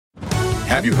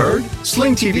Have you heard?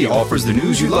 Sling TV offers the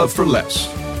news you love for less.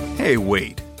 Hey,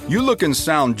 wait. You look and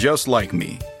sound just like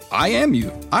me. I am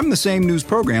you. I'm the same news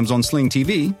programs on Sling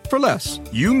TV for less.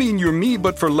 You mean you're me,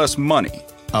 but for less money.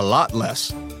 A lot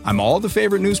less. I'm all the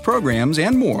favorite news programs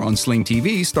and more on Sling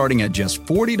TV starting at just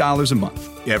 $40 a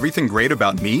month. Everything great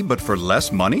about me, but for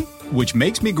less money? Which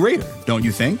makes me greater, don't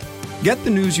you think? Get the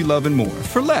news you love and more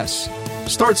for less.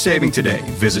 Start saving today.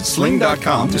 Visit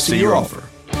sling.com to see your offer.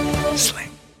 Sling.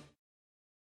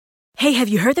 Hey, have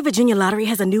you heard the Virginia Lottery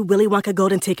has a new Willy Wonka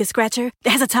Golden Ticket Scratcher that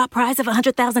has a top prize of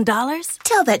 $100,000?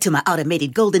 Tell that to my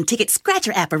automated golden ticket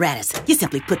scratcher apparatus. You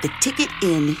simply put the ticket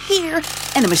in here,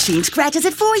 and the machine scratches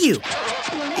it for you.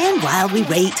 And while we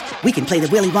wait, we can play the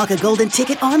Willy Wonka Golden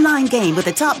Ticket online game with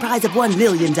a top prize of $1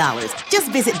 million.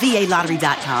 Just visit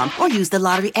VALottery.com or use the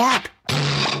lottery app.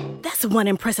 That's one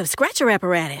impressive scratcher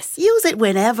apparatus. Use it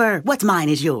whenever. What's mine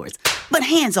is yours. But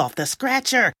hands off the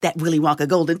scratcher. That Willy Wonka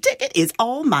Golden Ticket is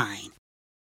all mine.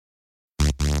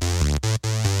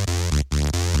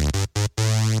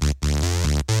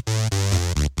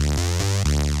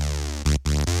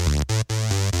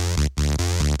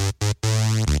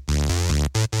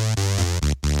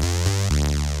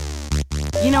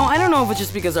 You know, I don't know if it's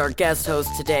just because our guest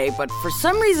host today, but for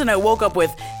some reason I woke up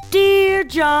with, Dear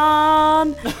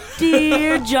John,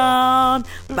 Dear John,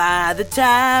 by the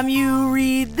time you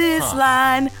read this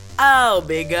line, I'll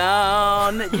be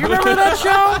gone. You remember that show?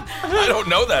 I don't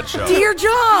know that show. Dear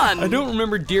John. I don't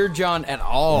remember Dear John at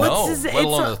all. Let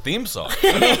alone the theme song.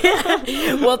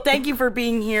 Well, thank you for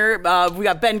being here. We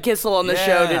got Ben Kissel on the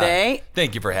show today.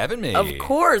 Thank you for having me. Of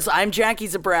course. I'm Jackie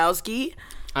Zabrowski.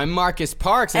 I'm Marcus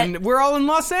Parks, and we're all in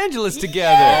Los Angeles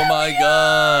together. Oh my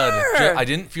God. I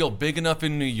didn't feel big enough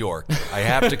in New York. I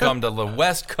have to come to the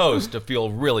West Coast to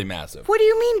feel really massive. What do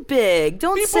you mean big?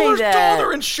 Don't say People are that.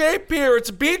 taller in shape here. It's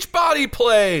a beach body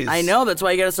place. I know, that's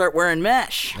why you gotta start wearing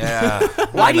mesh. Yeah.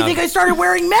 Why do you think I started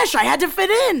wearing mesh? I had to fit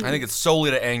in. I think it's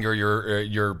solely to anger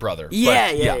your brother.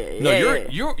 Yeah. No,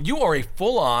 you are a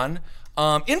full-on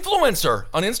influencer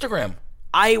on Instagram.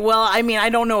 I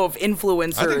don't know if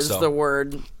influencer is the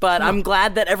word, but I'm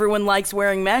glad that everyone likes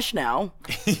wearing mesh now.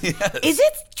 Yes. Is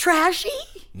it trashy?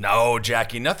 No,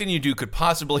 Jackie, nothing you do could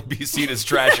possibly be seen as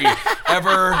trashy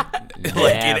ever,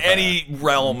 like in any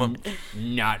realm.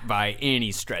 Not by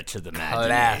any stretch of the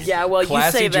imagination. Yeah, well,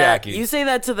 Classy you say Jackie. that. You say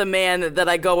that to the man that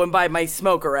I go and buy my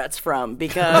smokerettes from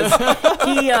because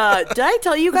he. Did I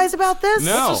tell you guys about this?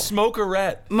 No. What's a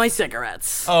smokerette? My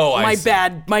cigarettes. Oh, I see.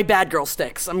 My bad girl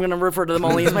sticks. I'm gonna refer to them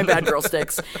only as my bad girl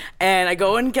sticks. And I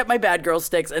go and get my bad girl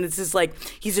sticks, and it's just like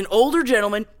he's an older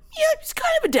gentleman. Yeah, he's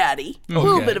kind of a daddy, a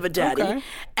little bit of a daddy. Okay.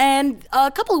 And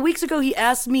a couple of weeks ago, he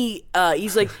asked me.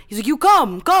 He's like, you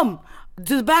come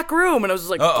to the back room, and I was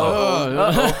just like, no,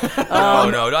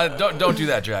 don't do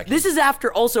that, Jackie. This is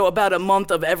after also about a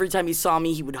month of every time he saw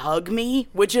me, he would hug me,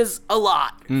 which is a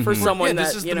lot for someone that,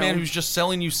 this is the man who's just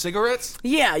selling you cigarettes?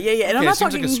 Yeah. And Okay, I'm not it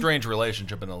seems talking... like a strange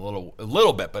relationship in a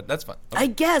little bit, but that's fine. Okay. I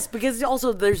guess, because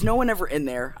also there's no one ever in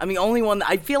there. I'm the only one,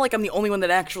 I feel like I'm the only one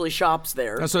that actually shops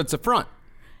there. So it's a front.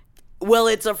 Well,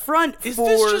 it's a front Is for...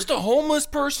 this just a homeless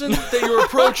person that you're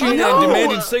approaching and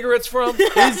demanding cigarettes from?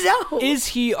 No. Is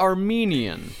he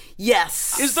Armenian?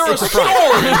 Yes. Is there a store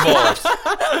involved?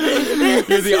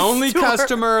 You're the only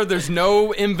customer. There's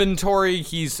no inventory.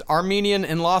 He's Armenian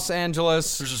in Los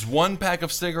Angeles. There's just one pack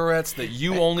of cigarettes that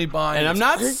you only buy. And I'm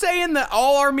not saying that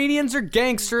all Armenians are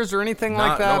gangsters or anything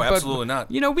like that. No, but, absolutely not.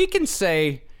 You know, we can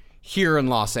say here in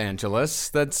Los Angeles,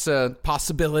 that's a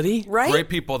possibility. Right? Great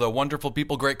people, though. Wonderful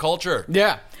people. Great culture.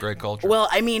 Yeah. Great culture. Well,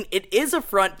 I mean, it is a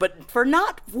front, but for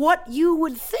not what you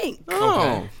would think.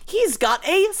 Oh. He's got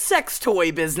a sex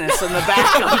toy business in the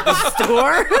back of the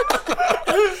store.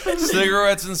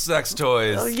 Cigarettes and sex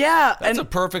toys. Yeah. That's a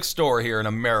perfect store here in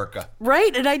America.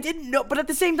 Right, and I didn't know, but at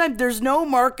the same time, there's no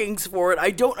markings for it.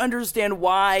 I don't understand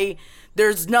why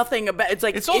there's nothing about it's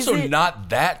like It's also is it,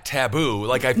 not that taboo.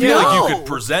 Like, I feel like No. you could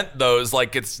present those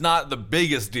like it's not the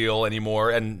biggest deal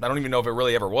anymore, and I don't even know if it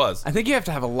really ever was. I think you have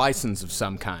to have a license of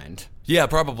some kind. Yeah,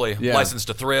 probably. Yeah. License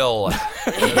to thrill. That's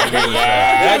what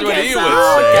Get he some, would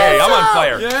say. get Hey, I'm on some.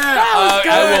 fire. That was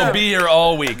I good. will be here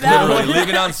all week. Literally,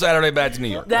 leaving on Saturday back to New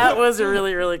York. That was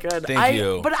really, really good. Thank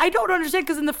you. But I don't understand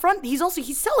because in the front, he's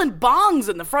selling bongs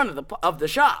in the front of the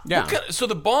shop. Yeah. So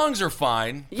the bongs are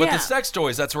fine, but Yeah. the sex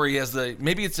toys, that's where he has the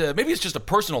maybe it's just a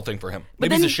personal thing for him. But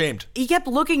Maybe he's then ashamed. He kept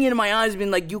looking into my eyes,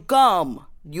 being like, "You come,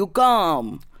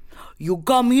 you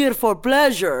come here for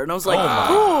pleasure. And I was like,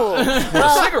 cool.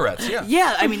 Well, cigarettes, yeah.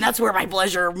 Yeah, I mean, that's where my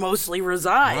pleasure mostly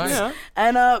resides. Right. Yeah.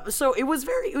 And so it was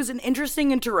an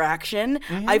interesting interaction.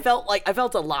 I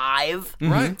felt alive.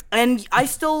 Right. And I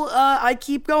still, I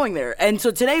keep going there. And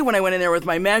so today when I went in there with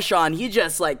my mesh on, he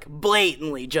just like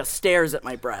blatantly just stares at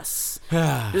my breasts.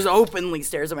 Just openly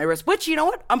stares at my breasts, which, you know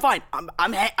what? I'm fine.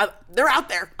 They're out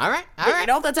there. All right. You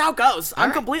know, that's how it goes.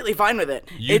 I'm completely fine with it.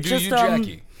 It's just,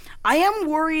 Jackie. I am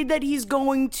worried that he's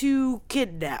going to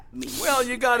kidnap me. Well,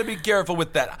 you got to be careful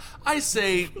with that. I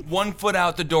say 1 foot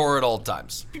out the door at all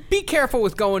times. Be careful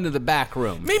with going to the back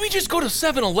room. Maybe just go to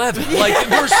 7-Eleven. Like,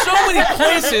 there's so many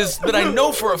places that I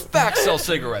know for a fact sell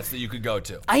cigarettes that you could go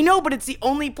to. I know, but it's the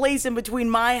only place in between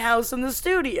my house and the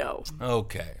studio.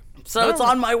 Okay. So it's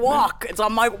on my walk. It's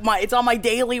on my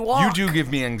daily walk. You do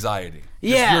give me anxiety.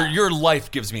 Yeah. Your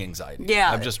life gives me anxiety.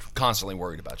 Yeah. I'm just constantly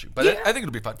worried about you. But Yeah. I think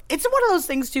it'll be fun. It's one of those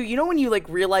things too. You know when you like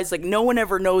realize like no one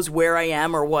ever knows where I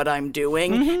am or what I'm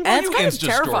doing, and it's You kind of Insta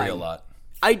terrifying. story a lot.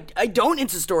 I don't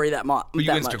Insta story that much. But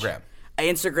you Instagram. I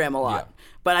Instagram a lot. Yeah.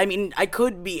 But I mean, I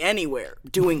could be anywhere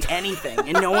doing anything,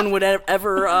 and no one would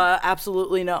ever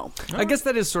absolutely know. I guess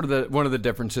that is sort of one of the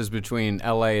differences between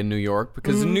L.A. and New York,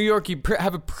 because in New York you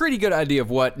have a pretty good idea of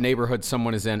what neighborhood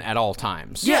someone is in at all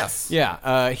times. Yes.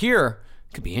 Yeah. Here,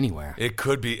 it could be anywhere. It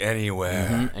could be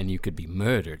anywhere. And you could be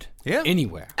murdered. Yeah.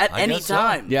 Anywhere. At I any guess so.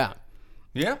 time. Yeah.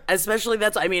 Yeah. Especially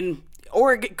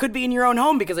or it could be in your own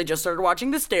home because I just started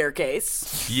watching The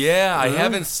Staircase. Yeah, I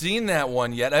haven't seen that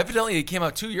one yet. Evidently, it came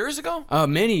out 2 years ago.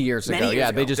 Many years ago. Many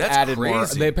years They ago. just That's added more.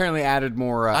 crazy. They apparently added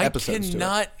more episodes to it. I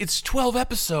cannot. It's 12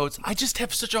 episodes. I just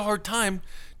have such a hard time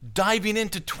diving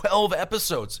into 12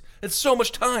 episodes. It's so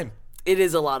much time. It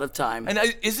is a lot of time. And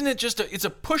isn't it just it's a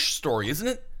push story, isn't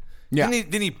it? Yeah.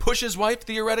 Didn't he push his wife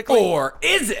theoretically? Or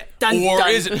is it? Dun, Or dun,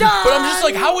 is it? dun. But I'm just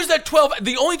like, how is that 12?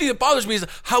 The only thing that bothers me is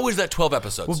how is that 12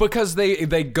 episodes? Well, because they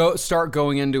start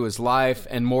going into his life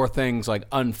and more things like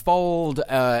unfold,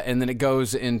 and then it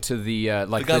goes into the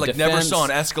the guy like never defense. saw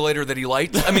an escalator that he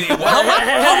liked. I mean,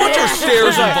 how much are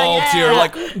stairs involved here?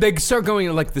 Like, They start going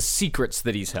into like the secrets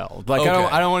that he's held. Like Okay.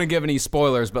 I don't want to give any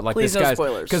spoilers, but like Please this no guy's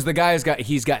spoilers. because the guy's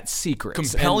got secrets.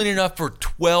 compelling enough for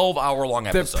 12-hour-long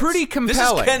episodes. pretty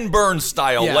compelling. This is Ken Burns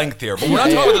style Yeah. length here, but we're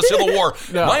not talking about the Civil War.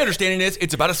 No. My understanding is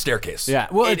it's about a staircase. Yeah,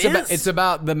 well, It it's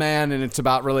about the man, and it's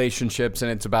about relationships,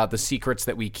 and it's about the secrets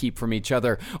that we keep from each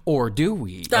other, or do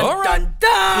we? Dun, All right. dun, dun.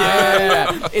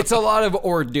 Yeah, it's a lot of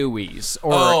or do we's,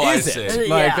 or Oh, I is it? see.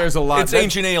 Like Yeah. there's a lot. It's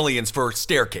Ancient Aliens for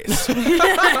staircase.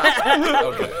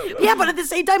 Yeah, but at the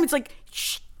same time, it's like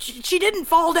she didn't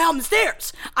fall down the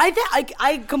stairs.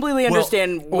 I completely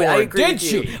understand. or I agree did with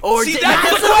you. she? Or See, did that's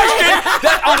the question.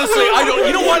 That honestly, I don't.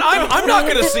 You know what? I'm not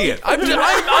going to see it. I'm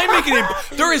making it.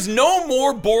 There is no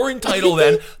more boring title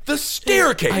than The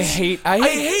Staircase. I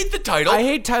hate the title. I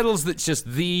hate titles that's just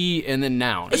the and then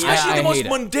noun. especially I the most hate it.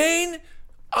 mundane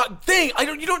thing.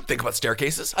 You don't think about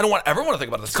staircases. I don't ever want to think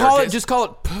about the staircase. Call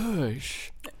it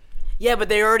push. Yeah, but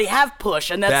they already have Push,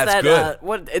 and that's That's that.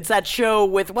 good. It's that show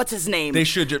with what's his name? They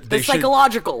should- The they should-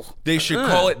 psychological. They should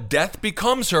call it Death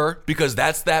Becomes Her because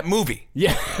that's that movie.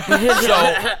 Yeah.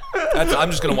 So I'm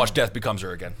just gonna watch Death Becomes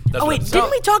Her again. That's Oh what wait, I'm- didn't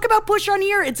we talk about Push on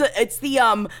here? It's the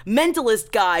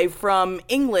mentalist guy from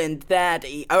England that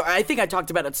I think I talked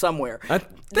about it somewhere. I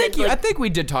think we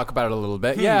did talk about it a little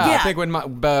bit. Yeah, Yeah. I think when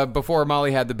before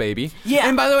Molly had the baby. Yeah.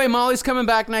 And by the way, Molly's coming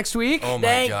back next week. Oh my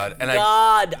Thank God! And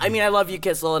God. I mean, I love you,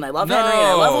 Kissel, and I love Henry, and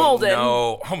I love Holden.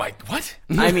 No. Oh my. What?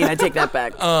 I mean, I take that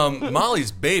back.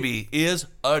 Molly's baby is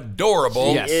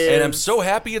adorable. Yes. And I'm so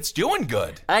happy it's doing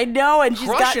good. I know, and she's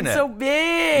Crushing gotten it. so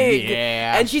big.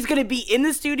 Yeah. And she's gonna be in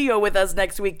the studio with us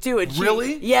next week too. And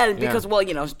Really? Yeah, because well,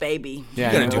 you know, it's baby.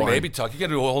 Yeah, You gotta do boring. baby talk. You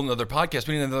gotta do a whole nother podcast.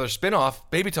 We need another spin-off.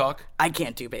 Baby talk. I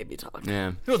can't do baby talk.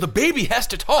 Yeah. No, the baby has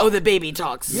to talk. Oh, the baby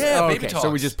talks. yeah, Okay, baby talk. so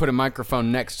we just put a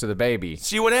microphone next to the baby.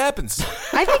 see what happens.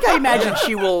 I imagine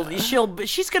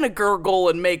she's gonna gurgle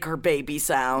and make her baby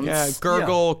sounds. Yeah,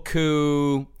 gurgle,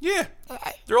 coo. Yeah.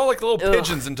 They're all like little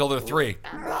pigeons until they're 3.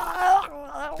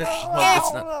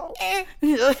 That's not.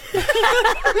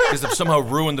 Because I've somehow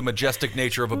ruined the majestic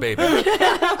nature of a baby.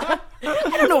 I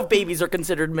don't know if babies are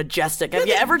considered majestic. Have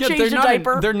you ever Yeah, changed a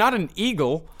diaper? they're not an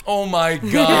eagle. Oh my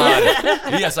God!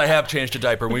 Yes, I have changed a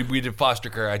diaper. We did foster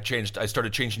care. I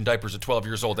started changing diapers at 12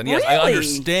 years old, and yes, I Really?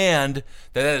 understand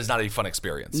that is not a fun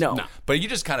experience. No. No. But you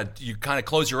just kind of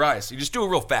close your eyes. You just do it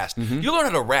real fast. You learn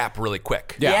how to rap really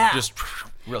quick. Yeah. Just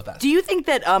real fast. Do you think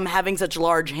that having such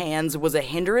large hands was a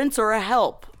hindrance or a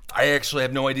help? I actually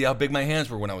have no idea how big my hands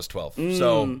were when I was 12.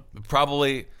 So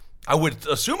probably, I would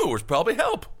assume it was probably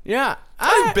help. Yeah.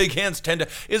 I think big hands tend to.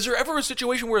 Is there ever a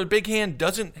situation where a big hand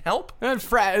doesn't help?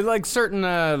 Like certain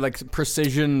like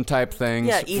precision type things.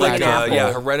 Yeah, eating Like an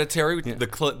apple. Hereditary,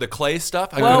 the clay stuff.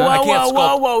 I Whoa, can't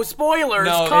sculpt. whoa! Spoilers!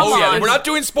 No, Come on. yeah, we're not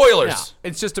doing spoilers. Yeah,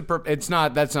 it's just it's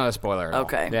not. That's not a spoiler. At all.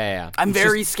 Okay. Yeah. I'm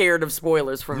very scared of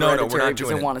spoilers for No, Hereditary we're not because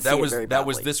doing I want to it. see it very That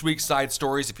was badly. this week's Side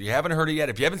Stories. If you haven't heard it yet,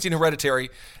 if you haven't seen Hereditary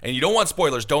and you don't want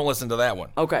spoilers, don't listen to that one.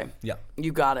 Okay. Yeah.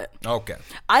 You got it. Okay.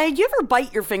 You ever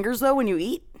bite your fingers though when you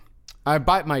eat? I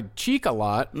bite my cheek a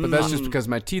lot, but that's just because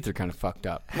my teeth are kind of fucked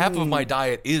up. Half of my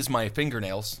diet is my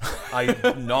fingernails.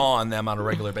 I gnaw on them on a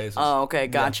regular basis. Oh, okay,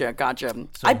 gotcha.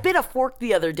 I bit a fork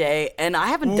the other day, and I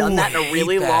haven't done that in a I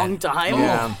really hate that. long time.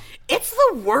 Yeah. It's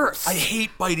the worst. I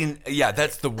hate biting. Yeah,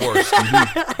 that's the worst.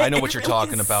 I know what you're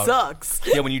talking about. Sucks.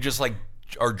 Yeah, when you just like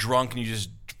are drunk and you just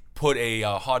put a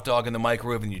hot dog in the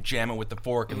microwave and you jam it with the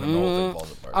fork and then the whole thing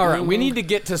falls apart. All right, we need to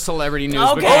get to celebrity news.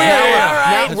 Okay, because all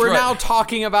right. now we're That's right. now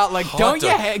talking about like don't you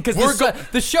dog. hate because We're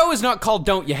the show is not called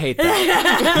Don't You Hate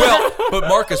That. Well, but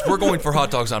Marcus, we're going for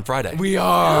hot dogs on Friday. We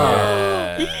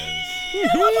are.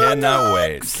 Cannot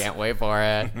wait. Can't wait for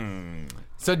it.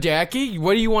 So Jackie,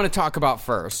 what do you want to talk about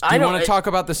first? Do I you don't- want to talk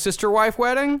about the sister-wife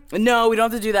wedding? No, we don't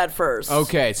have to do that first.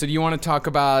 Okay, so do you want to talk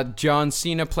about John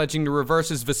Cena pledging to reverse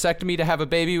his vasectomy to have a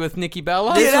baby with Nikki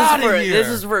Bella? Get outta here. This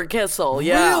is for Kissel.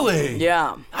 Yeah. Really?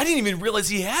 Yeah. I didn't even realize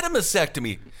he had a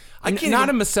mastectomy. I can't Not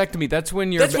even- a mastectomy. That's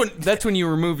when you're. That's when- you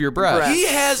remove your breast. Breast. He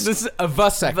has. This is a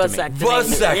vasectomy.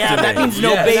 Vasectomy. Yeah, that means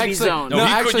no Yes. baby Actually, zone. No, No,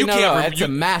 he could- actually, you no, can't no. re- It's you- a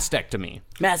mastectomy.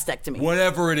 Mastectomy.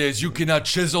 Whatever it is, you cannot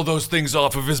chisel those things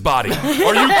off of his body. Are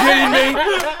you kidding me?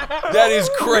 That is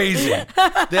crazy.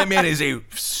 That man is a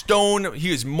stone.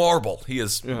 He is marble. He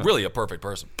is really a perfect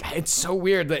person. It's so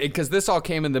weird because this all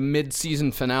came in the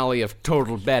mid-season finale of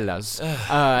Total Bellas,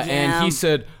 and he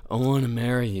said, "I want to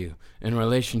marry you." And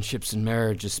relationships and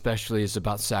marriage especially is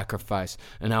about sacrifice,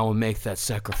 and I will make that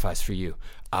sacrifice for you.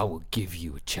 I will give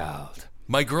you a child.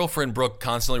 My girlfriend Brooke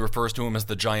constantly refers to him as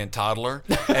the giant toddler,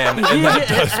 and that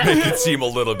does make it seem a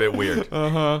little bit weird.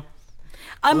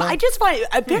 I just find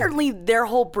apparently their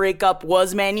whole breakup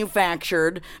was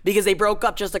manufactured because they broke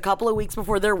up just a couple of weeks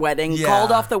before their wedding, Yeah.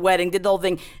 called off the wedding, did the whole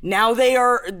thing. Now they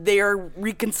are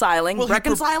reconciling. Well,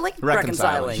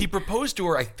 Reconciling. He proposed to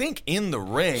her, I think, in the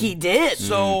ring. He did.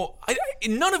 So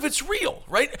none of it's real,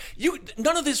 right?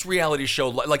 None of this reality show,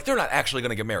 like they're not actually going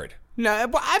to get married. No,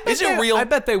 but I bet Is it real? I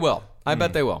bet they will. I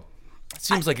bet they will. It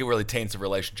seems like it really taints the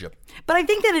relationship. But I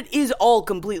think that it is all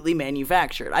completely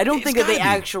manufactured. I don't It's think that they gotta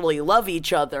be. actually love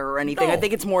each other or anything. I No.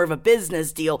 think it's more of a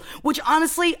business deal, which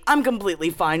honestly, I'm completely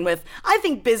fine with. I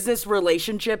think business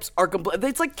relationships are complete.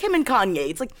 It's like Kim and Kanye.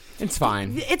 It's like, It's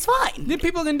fine. it's fine. The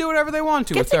people can do whatever they want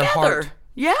to Get with their together. heart.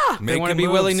 Yeah. They want to Making be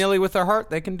moves. willy-nilly with their heart,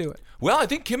 they can do it. Well, I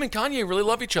think Kim and Kanye really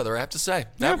love each other, I have to say.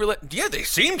 Yeah, they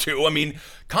seem to. I mean,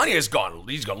 he's gone a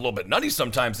little bit nutty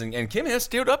sometimes, and Kim has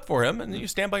stood up for him, and you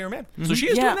stand by your man. So she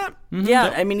is doing that.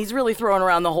 Yeah, I mean, he's really throwing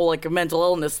around the whole like mental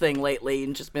illness thing lately,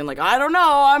 and just being like, I don't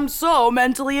know, I'm so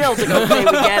mentally ill. It's like, okay,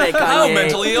 we get it, Kanye. How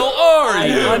mentally ill are I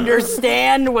you?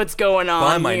 understand what's going on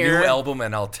Buy my here. new album,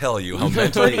 and I'll tell you how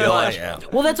mentally ill I am.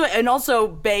 Well, that's what, and also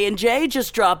Bay and Jay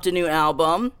just dropped a new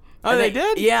album. Oh, And they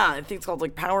did? Yeah, I think it's called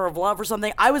like Power of Love or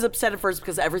something. I was upset at first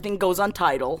because everything goes on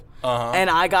Tidal, and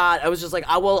I was just like,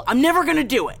 I'm never gonna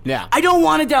do it. Yeah. I don't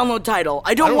want to download Tidal.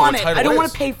 I don't know want what it. Tidal I don't want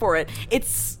is. to pay for it.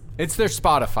 It's It's their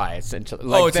Spotify, essentially.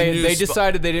 Like it's a new they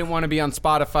decided they didn't want to be on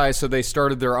Spotify, so they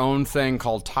started their own thing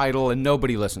called Tidal, and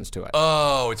nobody listens to it.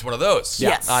 Oh, it's one of those.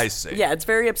 yes, I see. Yeah, it's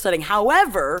very upsetting.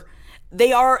 However,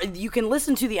 you can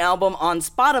listen to the album on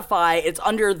Spotify. It's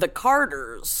under the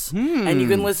Carters, and you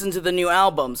can listen to the new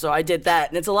album. So I did that,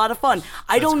 and it's a lot of fun.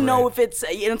 I don't know if it's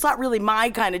not really my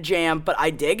kind of jam, but I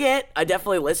dig it. I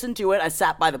definitely listened to it. I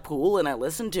sat by the pool and I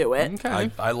listened to it.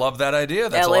 Okay. I love that idea.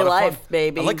 That's LA a lot of life, fun.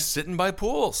 baby. I like sitting by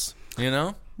pools, you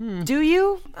know? Do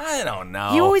you? I don't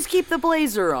know. You always keep the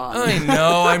blazer on. I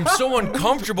know. I'm so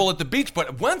uncomfortable at the beach,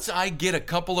 but once I get a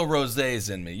couple of rosés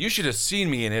in me, you should have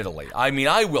seen me in Italy. I mean,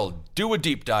 I will do a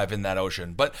deep dive in that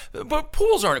ocean, but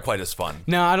pools aren't quite as fun.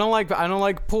 No, I don't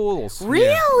like pools.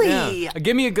 Really? Yeah.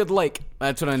 Give me a good lake.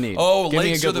 That's what I need. Oh, Give me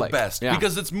a lakes good are the lake. best Yeah.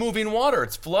 because it's moving water.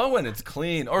 It's flowing. It's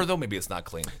clean. Or though maybe it's not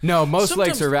clean. No, most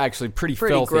lakes Sometimes- are actually pretty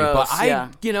filthy. gross, but yeah.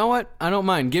 you know what? I don't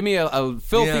mind. Give me a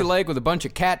filthy Yeah. lake with a bunch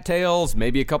of cattails,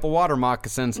 maybe a couple water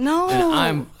moccasins. No. And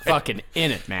I'm fucking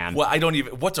in it, man. Well, I don't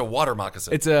even. What's a water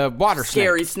moccasin? It's a water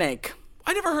Scary snake. snake.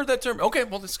 I never heard that term. Okay,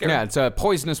 well, it's scary. Yeah, it's a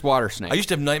poisonous water snake. I used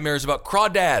to have nightmares about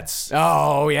crawdads.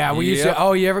 Oh, yeah. We used to.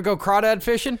 Oh, you ever go crawdad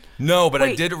fishing? No, but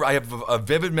I did. I have a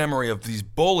vivid memory of these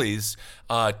bullies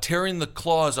tearing the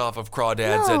claws off of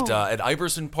crawdads at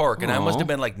Iverson Park, and I must have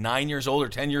been like 9 years old or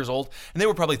 10 years old, and they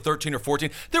were probably 13 or 14.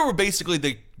 They were basically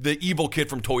the evil kid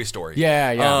from Toy Story.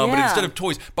 Yeah. But instead of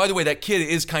toys, by the way, that kid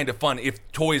is kind of fun. If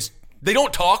toys, they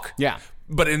don't talk. Yeah.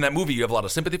 But in that movie, you have a lot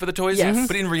of sympathy for the toys. Yes.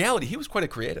 But in reality, he was quite a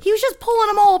creative. He was just pulling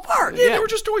them all apart. Yeah, they were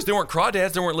just toys. They weren't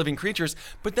crawdads. They weren't living creatures.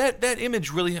 But that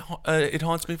image really, it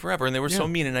haunts me forever. And they were so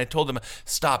mean. And I told them,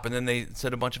 stop. And then they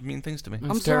said a bunch of mean things to me.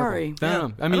 I'm sorry. Yeah.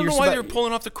 I don't know why they were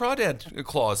pulling off the crawdad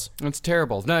claws. It's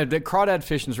terrible. No, the crawdad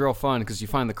fishing is real fun because you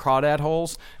find the crawdad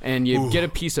holes and you get a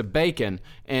piece of bacon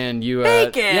and you...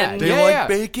 Bacon? Yeah, They like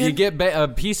bacon? You get a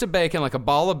piece of bacon, like a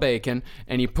ball of bacon,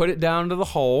 and you put it down to the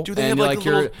hole. Do they and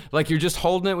have you're just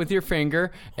holding it with your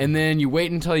finger, and then you wait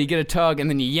until you get a tug, and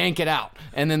then you yank it out.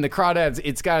 And then the crawdad's,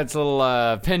 it's got its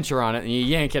little pincher on it, and you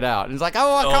yank it out. And it's like,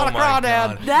 oh, I caught a crawdad.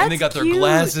 God. That's and they got their cute.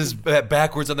 glasses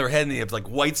backwards on their head, and they have like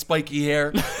white spiky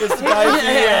hair. It's the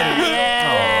guy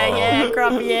Yeah,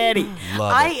 Crawfie Eddie.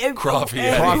 Love it. Crawfie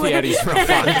Eddie. Crawfie Eddie's real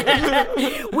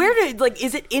fun. Where did, like,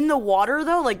 is it in the water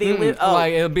though? Like they live. Oh,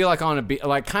 Like it'll be like on a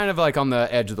like kind of like on the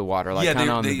edge of the water, like kind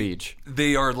of on the beach.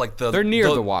 They are like They're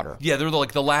near the water. Yeah, they're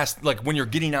like the last, like when you're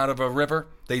getting out of a river,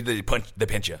 they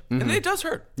pinch you, and it does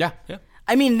hurt. Yeah.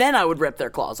 I mean, then I would rip their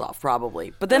claws off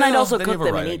probably, but then I'd also cook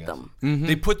them and eat them.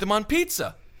 They put them on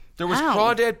pizza. There was Ow.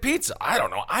 crawdad pizza. I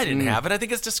don't know. I didn't have it. I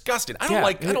think it's disgusting. I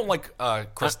don't like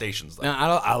crustaceans though. No,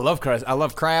 I love crab. I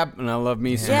love crab, and I love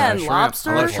me some Yeah, and shrimp. lobster.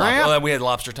 I love shrimp. Well, we had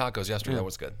lobster tacos yesterday. That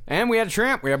was good. And we had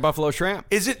shrimp. We had buffalo shrimp.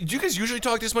 Do you guys usually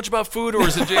talk this much about food, or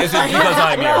is it because I'm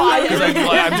here? Because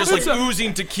I'm just like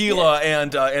oozing tequila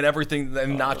and everything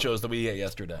and nachos that we ate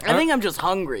yesterday. I think I'm just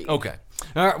hungry. Okay.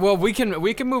 All right, well, we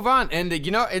can move on. And,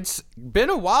 it's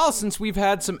been a while since we've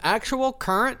had some actual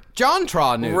current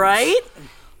JonTron news. Right?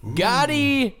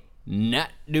 Gotti not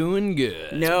doing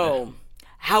good. No.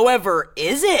 However,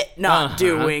 is it not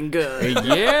doing good?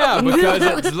 Yeah,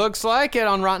 because it looks like it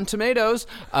on Rotten Tomatoes.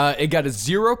 It got a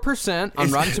 0%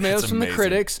 on Rotten Tomatoes from the amazing.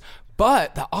 critics.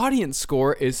 But the audience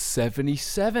score is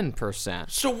 77%.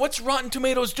 So what's Rotten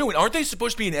Tomatoes doing? Aren't they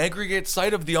supposed to be an aggregate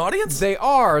site of the audience? They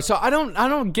are. So I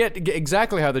don't get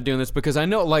exactly how they're doing this because I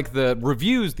know like the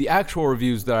reviews, the actual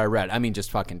reviews that I read, I mean just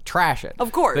fucking trash it.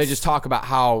 Of course. They just talk about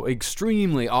how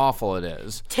extremely awful it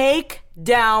is. Take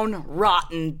down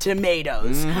Rotten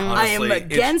Tomatoes. I am Honestly,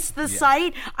 against the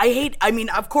site.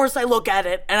 Of course I look at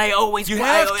it and I always You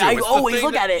have to. I It's the always thing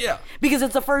look that- at it yeah. because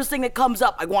it's the first thing that comes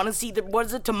up. I want to see what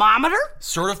is it, thermometer?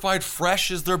 Certified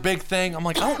fresh is their big thing. I'm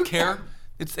like, I don't care.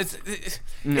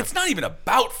 It's not even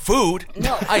about food.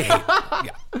 No, I hate.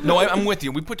 Yeah. No, I'm with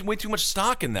you. We put way too much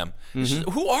stock in them.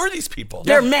 Who are these people?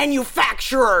 They're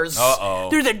manufacturers. Uh-oh.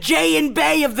 They're the J and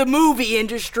Bay of the movie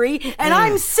industry, and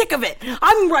I'm sick of it.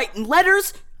 I'm writing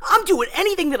letters. I'm doing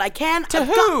anything that I can. To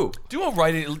who? Do a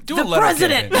letter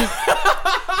president. campaign.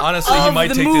 Honestly, he of might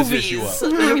the take movies. this issue up.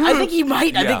 I think he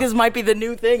might. I Yeah. think this might be the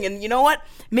new thing. And you know what?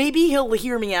 Maybe he'll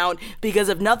hear me out because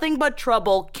if nothing but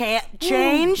trouble can't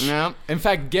change. No. In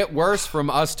fact, get worse from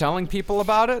us telling people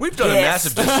about it. We've done a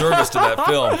massive disservice to that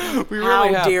film. We How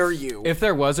really have. dare you? If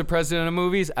there was a president of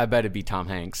movies, I bet it'd be Tom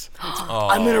Hanks.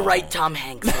 I'm gonna write Tom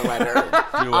Hanks a letter.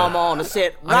 I'm gonna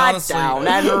sit I right honestly- down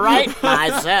and write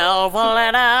myself a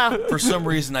letter. For some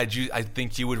reason, I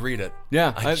think you would read it.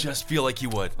 Yeah, I just feel like you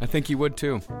would. I think you would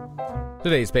too.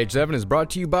 Today's Page 7 is brought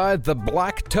to you by The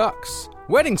Black Tux.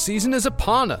 Wedding season is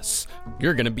upon us.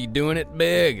 You're going to be doing it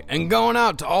big and going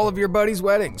out to all of your buddies'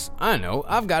 weddings. I know,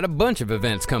 I've got a bunch of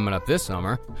events coming up this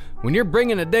summer. When you're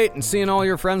bringing a date and seeing all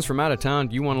your friends from out of town,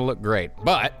 you want to look great,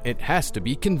 but it has to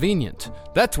be convenient.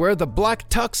 That's where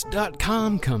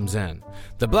theblacktux.com comes in.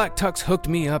 The Black Tux hooked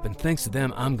me up, and thanks to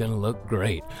them, I'm going to look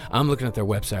great. I'm looking at their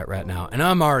website right now, and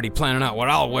I'm already planning out what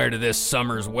I'll wear to this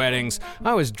summer's weddings.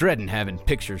 I was dreading having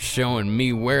pictures showing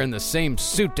me wearing the same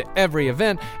suit to every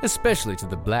event, especially to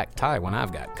the black tie one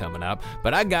I've got coming up,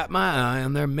 but I got my eye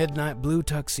on their midnight blue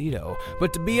tuxedo.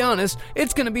 But to be honest,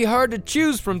 it's going to be hard to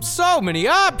choose from so many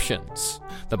options.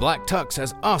 The Black Tux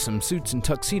has awesome suits and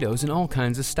tuxedos in all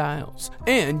kinds of styles,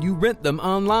 and you rent them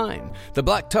online. The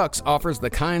Black Tux offers the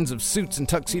kinds of suits and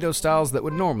tuxedo styles that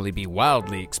would normally be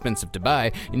wildly expensive to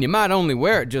buy, and you might only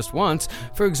wear it just once.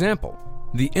 For example,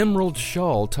 The Emerald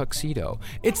Shawl Tuxedo.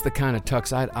 It's the kind of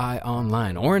tux I'd eye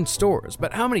online or in stores,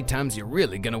 but how many times are you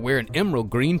really gonna wear an emerald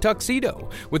green tuxedo?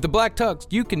 With the Black Tux,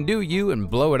 you can do you and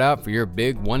blow it out for your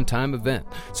big one-time event.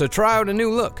 So try out a new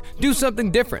look, do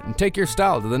something different, and take your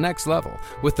style to the next level.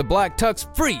 With the Black Tux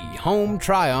free home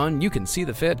try-on, you can see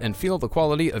the fit and feel the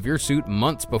quality of your suit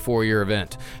months before your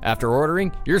event. After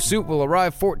ordering, your suit will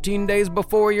arrive 14 days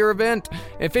before your event.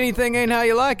 If anything ain't how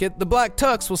you like it, the Black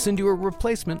Tux will send you a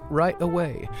replacement right away.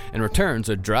 And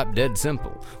returns are drop dead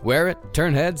simple. Wear it,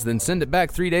 turn heads, then send it back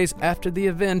 3 days after the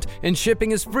event, and shipping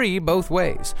is free both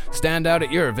ways. Stand out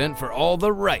at your event for all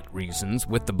the right reasons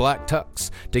with the Black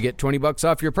Tux. To get $20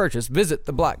 off your purchase, visit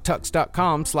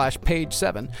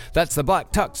theblacktux.com/page7. That's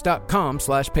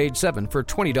theblacktux.com/page7 for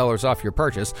 $20 off your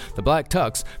purchase. The Black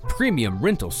Tux, premium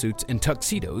rental suits and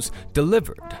tuxedos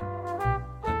delivered.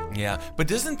 Yeah, but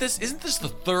isn't this the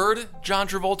third John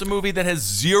Travolta movie that has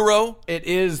 0? It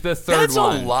is the third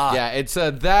one. That's a lot. Yeah, it's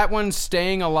that one,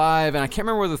 Staying Alive, and I can't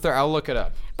remember where the third. I'll look it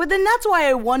up. But then that's why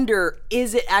I wonder: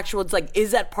 is it actual? It's like,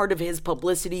 is that part of his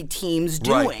publicity team's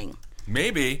doing? Right.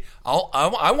 Maybe.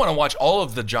 I want to watch all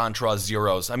of the John Tra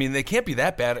Zeros. I mean, they can't be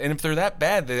that bad, and if they're that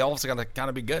bad, they also gotta kind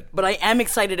of be good. But I am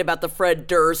excited about the Fred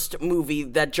Durst movie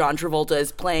that John Travolta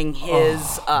is playing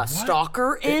his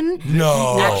stalker in.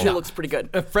 No. He actually looks pretty good.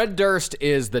 Fred Durst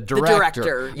is the director.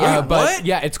 director, yeah. But What?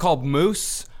 yeah, it's called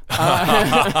Moose.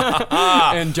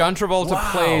 And John Travolta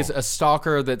plays a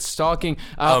stalker that's stalking.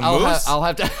 Moose? I'll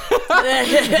have to. No,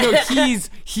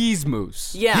 he's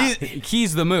Moose. Yeah.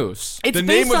 He's the Moose. It's The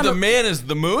name based of on the man is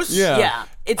the Moose? Yeah.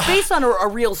 It's based on a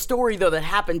real story, though, that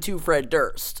happened to Fred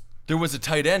Durst. There was a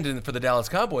tight end for the Dallas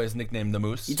Cowboys nicknamed the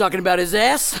Moose. You talking about his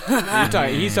ass?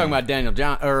 He's talking about Daniel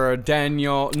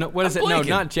Daniel. No, what is it? No, blanking.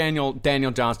 not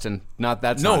Daniel Johnston. Not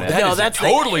that's No, not that it. is that's a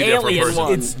totally the different alien person.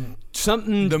 one. It's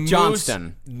something The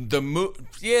Johnston. Moose. The Moose.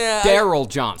 Yeah. Daryl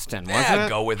Johnston, wasn't Yeah, it?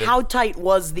 go with it. How tight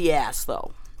was the ass,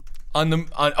 though? He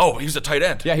was a tight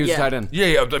end. Yeah, he was Yeah. a tight end.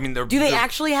 Yeah. I mean, Do they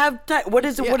actually have tight? What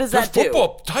is it? What does that do?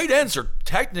 Football tight ends are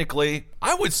technically,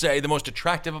 I would say, the most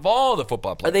attractive of all the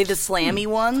football players. Are they the slammy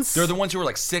ones? They're the ones who are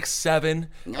like 6'7",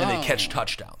 and they catch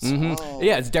touchdowns.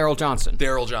 Yeah, it's Daryl Johnston.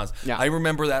 Daryl Johnson. Yeah. I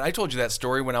remember that. I told you that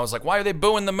story when I was like, "Why are they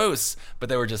booing the Moose?" But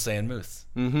they were just saying Moose.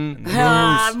 Moose. And then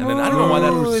I don't know why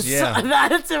that was. Yeah.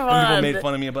 That's People fun. made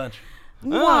fun of me a bunch.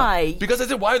 Why? Because I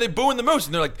said, why are they booing the Moose?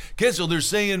 And they're like, cancel, they're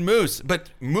saying Moose. But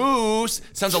Moose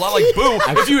sounds a lot like boo.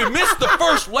 If you had missed the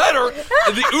first letter,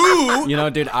 the ooh. You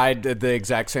know, dude, I did the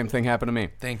exact same thing happened to me.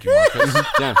 Thank you, Marcus.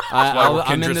 Yeah, why we're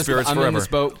I'm in kindred this. spirits I'm in forever. this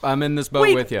boat. I'm in this boat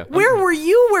Wait, with you. where were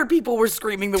you where people were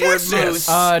screaming the Texas. word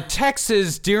moose?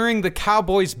 Texas during the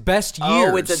Cowboys' best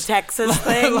years. Oh, it's a Texas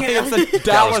thing? Like, it's the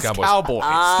Dallas Cowboys. Cowboys.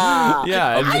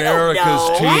 Yeah, America's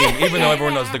know. team. Even though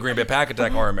everyone knows the Green Bay Pack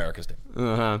Attack are America's team.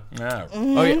 Uh-huh. Yeah.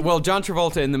 Oh, yeah. Well, John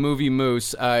Travolta in the movie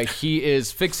Moose, he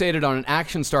is fixated on an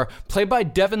action star played by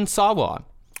Devon Sawa.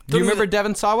 Do you remember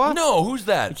Devon Sawa? No, who's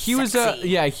that? He was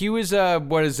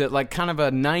what is it, like kind of a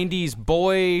 90s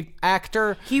boy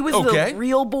actor? He was Okay. the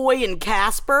real boy in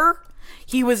Casper.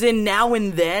 He was in Now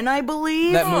and Then, I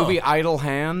believe. That movie Idle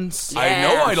Hands. I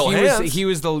know Idle he Hands. he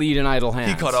was the lead in Idle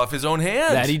Hands. He cut off his own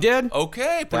hand. That he did.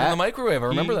 Okay, put it in the microwave. I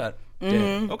remember that.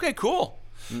 Did. Okay, cool.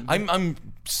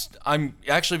 I'm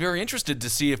actually very interested to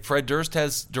see if Fred Durst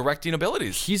has directing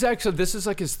abilities. He's actually, this is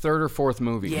like his third or fourth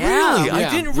movie. Yeah. Really? I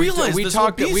didn't realize we this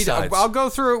talked. were B-sides. I'll go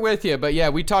through it with you, but yeah,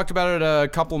 we talked about it a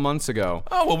couple months ago.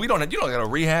 Oh well, you don't got to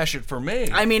rehash it for me.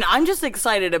 I mean, I'm just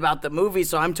excited about the movie,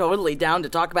 so I'm totally down to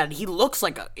talk about it. He looks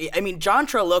like John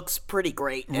Tra looks pretty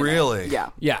great. in it. Really? Yeah.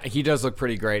 Yeah, he does look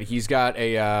pretty great. He's got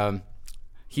a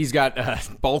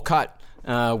bowl cut.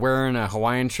 Wearing a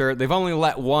Hawaiian shirt. They've only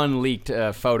let one leaked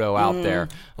photo out there.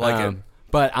 Like it.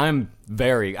 But I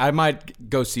might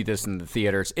go see this in the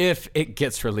theaters if it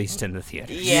gets released in the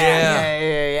theaters.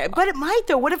 Yeah. But it might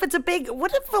though. What if it's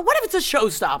what if it's a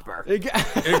showstopper?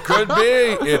 It could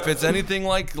be if it's anything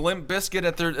like Limp Bizkit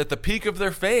at the peak of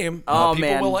their fame. People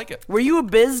man. will like it. Were you a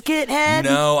Bizkit head?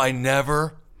 No, I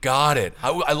never got it.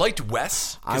 I liked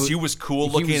Wes because he was cool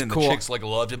he looking was and cool. the chicks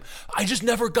loved him. I just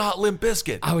never got Limp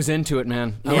Bizkit. I was into it,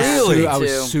 man. Really? I Me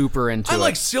was too. super into I it.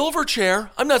 like Silverchair.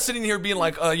 I'm not sitting here being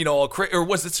like, or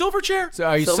was it Silverchair? So,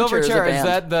 Silverchair is a Silverchair, is band.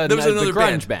 that the There was another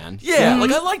grunge band? Yeah,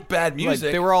 like I like bad Like,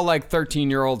 music. they were all like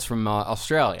 13-year-olds from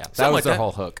Australia. That Something was like their that.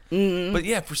 whole hook. But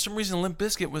yeah, for some reason, Limp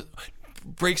Bizkit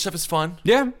break stuff is fun.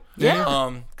 Yeah.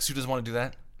 Yeah. Because who doesn't want to do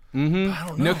that?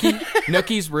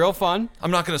 Nookie's real fun.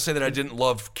 I'm not going to say that I didn't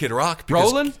love Kid Rock.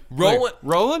 Because Rolling? Rolling.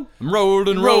 Rolling?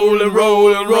 I'm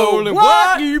rolling.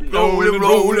 What? Keep rolling.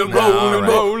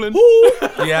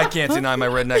 Yeah, I can't deny my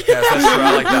redneck past. That's true.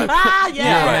 I like that.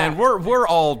 Yeah, man. We're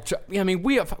all. I mean,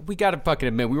 we got to fucking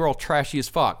admit, we were all trashy as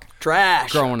fuck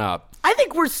Trash. growing up. I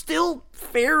think we're still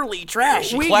fairly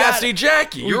trashy. Classy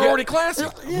Jackie. You're already classy.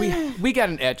 We got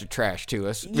an edge of trash to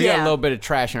us. We got a little bit of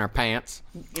trash in our pants.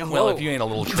 Well, if you ain't a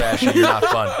little trashy, you're not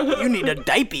fun. You need a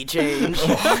diaper change.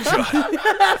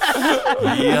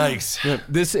 Yikes.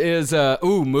 This is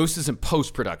Moose is in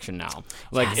post-production now.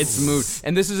 Like it's moved,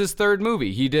 and this is his third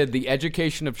movie. He did The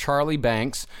Education of Charlie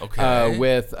Banks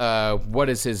with what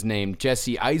is his name?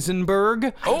 Jesse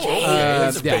Eisenberg. Oh, okay.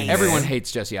 That's a big everyone name.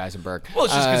 hates Jesse Eisenberg. Well,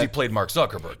 it's just because he played Mark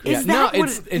Zuckerberg. Is that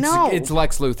it's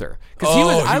Lex Luthor.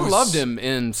 Because I loved him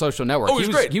in Social Network. Oh, he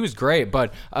was great. He was great,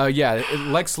 but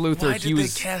Lex Luthor. Why did they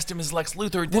cast him as Lex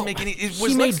Luthor? It didn't make any.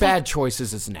 He made bad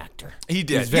choices as an actor. He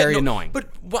did. He's very annoying. But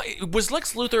why was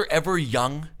Lex Luthor ever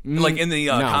young? Like in the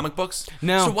comic books?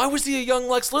 No. So why was he a young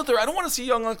Lex Luthor? I don't want to see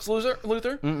young Lex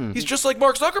Luthor. He's just like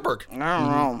Mark Zuckerberg.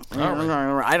 I don't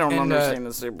know. I don't understand the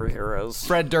superheroes.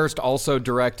 Fred Durst also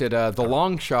directed The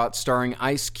Long Shot, starring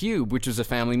Ice Cube, which was a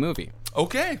family movie.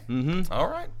 Okay. All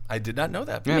right. I did not know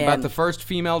that. Yeah, about the first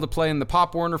female to play in the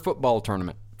Pop Warner football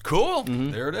tournament. Cool.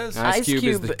 There it is. Ice Cube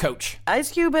is the coach.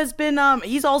 Ice Cube has been,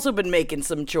 he's also been making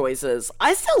some choices.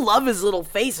 I still love his little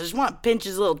face. I just want to pinch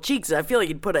his little cheeks. I feel like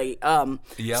he'd put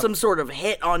some sort of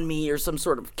hit on me or some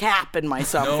sort of cap in my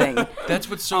something. No, that's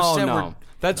what's so sad. No.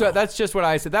 That's just what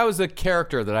I said. That was the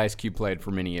character that Ice Cube played for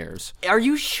many years. Are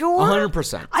you sure?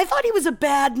 100%. I thought he was a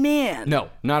bad man. No,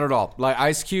 not at all. Like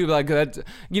Ice Cube, like that.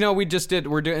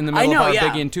 We're doing in the middle of our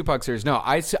Biggie and Tupac series. No,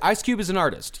 Ice Cube is an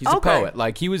artist. He's a poet.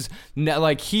 Like he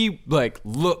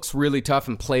looks really tough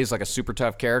and plays like a super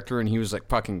tough character, and he was like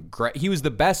fucking great. He was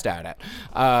the best at it.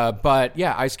 But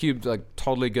yeah, Ice Cube's like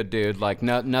totally good dude. Like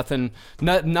not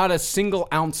a single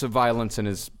ounce of violence in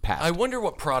his past. I wonder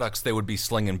what products they would be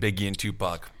slinging Biggie and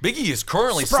Tupac. Biggie is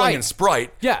currently slinging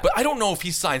Sprite. Yeah. But I don't know if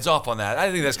he signs off on that.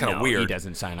 I think that's kind of weird. He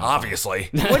doesn't sign off. Obviously.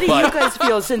 What do you guys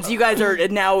feel since you guys are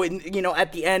now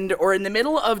at the end or in the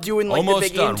middle of doing like almost the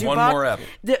Biggie done. and Tupac? One more ep.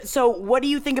 So what do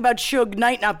you think about Suge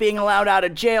Knight not being allowed out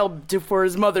of jail for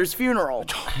his mother's funeral?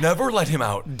 Never let him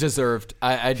out. Deserved.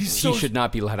 He should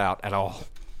not be let out at all.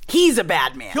 He's a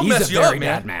bad man. He'll He's mess a you very up, man.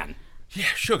 bad man. Yeah,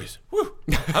 Sugars. Woo.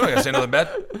 I'm not gonna say nothing bad.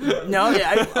 No,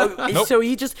 yeah. Nope.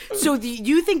 So do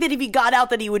you think that if he got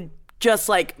out that he would just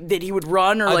like that he would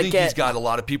run or I like think he's got a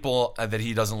lot of people that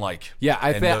he doesn't like. Yeah,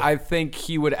 I think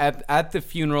he would at the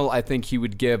funeral. I think he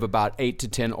would give about 8 to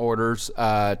 10 orders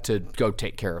to go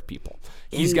take care of people.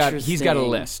 He's got a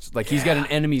list. Like he's got an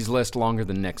enemies list longer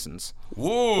than Nixon's.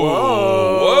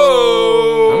 Whoa.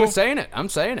 I'm saying it.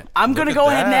 I'm gonna go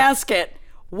ahead and ask it.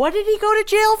 What did he go to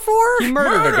jail for? He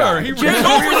murdered a guy. He ran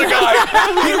over the guy.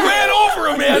 He ran over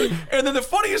him, man. And then the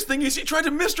funniest thing is he tried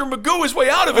to Mr. Magoo his way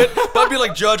out of it by being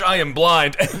like, Judge, I am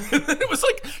blind. And it was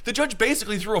like the judge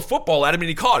basically threw a football at him and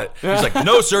he caught it. He's like,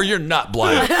 no, sir, you're not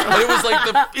blind. And it was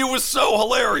like, it was so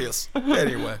hilarious.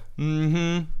 Anyway.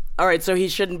 All right, so he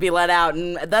shouldn't be let out,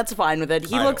 and that's fine with it.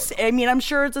 He looks, I mean, I'm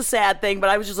sure it's a sad thing, but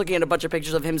I was just looking at a bunch of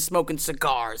pictures of him smoking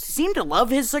cigars. He seemed to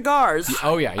love his cigars.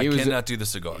 Oh, yeah. I cannot do the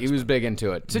cigars. He was big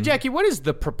into it. So, Jackie, what is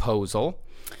the proposal?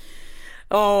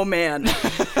 Oh, man.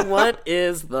 What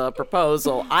is the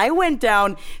proposal? I went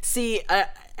down,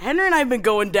 Henry and I have been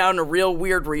going down a real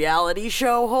weird reality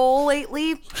show hole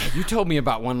lately. You told me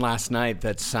about one last night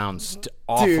that sounds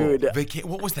awful. Dude.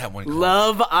 What was that one called?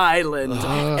 Love Island.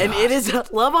 And it is,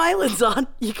 Love Island's on.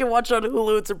 You can watch it on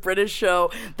Hulu. It's a British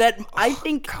show that I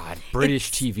think. God, British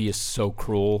TV is so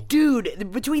cruel.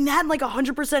 Dude, between that and like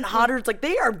 100% Hotter, it's like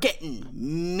they are getting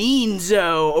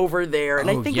mean-zo over there.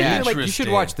 And I think you should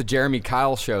watch the Jeremy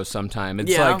Kyle show sometime.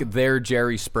 It's like their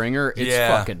Jerry Springer. It's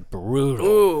fucking brutal.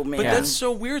 Ooh, man. But that's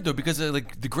so weird though, because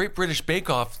like the Great British Bake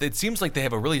Off, it seems like they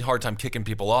have a really hard time kicking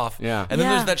people off. Yeah. And then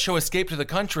there's that show Escape to the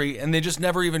Country, and they just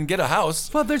never even get a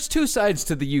house. Well, there's two sides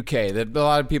to the UK that a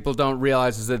lot of people don't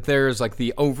realize is that there's like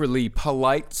the overly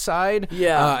polite side.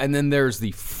 Yeah. And then there's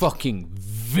the fucking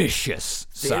vicious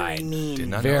side. Very mean. Did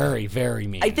not know Very, that. very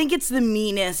mean. I think it's the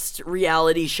meanest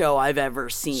reality show I've ever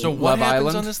seen. So what Love happens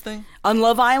Island? on this thing? On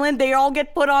Love Island, they all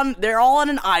get put on, they're all on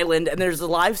an island, and there's a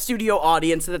live studio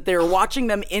audience that they're watching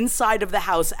them inside of the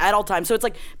house at all times. So it's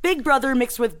like Big Brother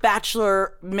mixed with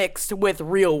Bachelor mixed with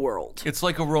Real World. It's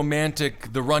like a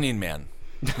romantic The Running Man.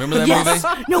 Remember that Yes.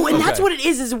 movie? No, and that's Okay. what it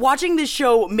is watching this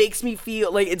show makes me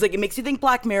feel like it makes you think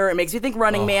Black Mirror, it makes you think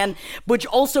Running Man, which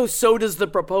also so does The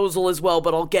Proposal as well,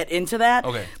 but I'll get into that.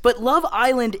 Okay. But Love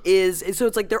Island is so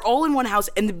it's like they're all in one house,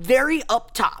 and very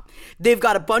up top, they've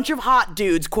got a bunch of hot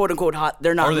dudes, quote unquote hot.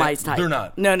 They're not Are they? my type. They're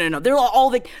not. No. They're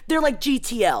all they're like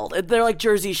GTL. They're like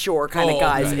Jersey Shore kind of Oh,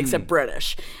 guys, okay. except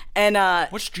British. And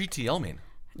What's GTL mean?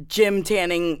 Gym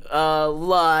tanning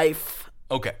life.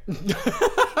 Okay.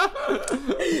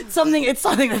 It's something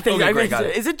that they Okay, great, got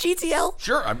it. Is it GTL?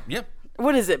 Sure. Yeah.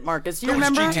 What is it, Marcus? Do you It's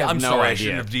remember? GTL. I'm no sorry. I idea.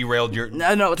 shouldn't have derailed your.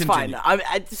 No, it's Continue.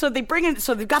 fine. So they bring in.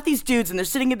 So they've got these dudes, and they're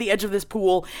sitting at the edge of this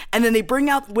pool, and then they bring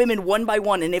out women one by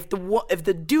one. And if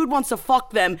the dude wants to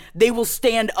fuck them, they will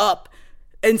stand up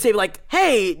and say like,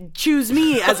 "Hey, choose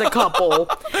me as a couple."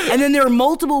 And then there are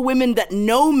multiple women that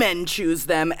no men choose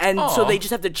them, and so they just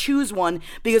have to choose one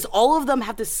because all of them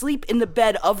have to sleep in the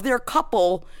bed of their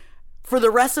couple for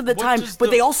the rest of the time, does but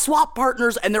the- they all swap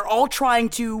partners and they're all trying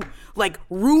to like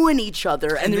ruin each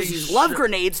other. And there's they these love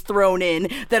grenades thrown in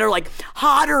that are like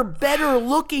hotter, better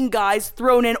looking guys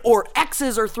thrown in, or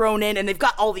exes are thrown in, and they've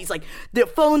got all these like the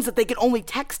phones that they can only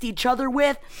text each other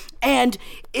with. And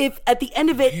if at the end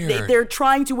of it, Weird. they're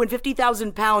trying to win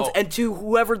 50,000 pounds and to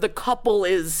whoever the couple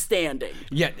is standing.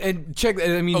 Yeah, and check.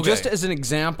 I mean, Okay. just as an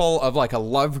example of like a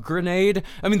love grenade.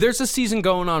 I mean, there's a season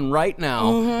going on right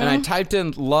now, and I typed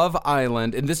in Love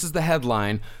Island, and this is the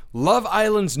headline: Love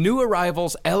Island's new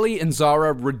arrivals, Ellie and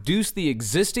Zara, reduce the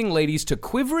existing ladies to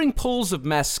quivering pools of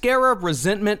mascara,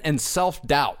 resentment, and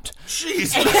self-doubt.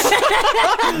 Jesus.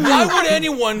 Why would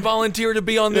anyone volunteer to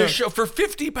be on this show for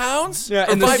 50 pounds? Yeah,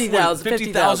 Or and the-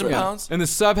 50,000 pounds. And the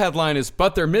subheadline is,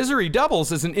 but their misery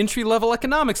doubles as an entry-level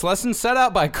economics lesson set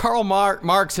out by Karl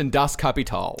Marx and Das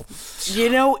Kapital. You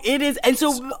know, it is. And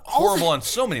so Horrible on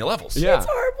so many levels. Yeah. It's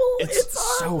horrible.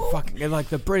 It's so horrible. fucking, like,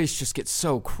 the British just get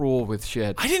so cruel with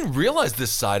shit. I didn't realize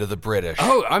this side of the British.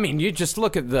 Oh, I mean, you just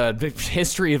look at the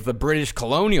history of the British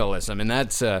colonialism, and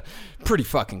that's pretty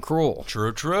fucking cruel.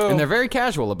 True, true. And they're very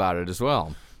casual about it as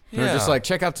well. They're Yeah. just like,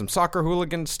 check out some soccer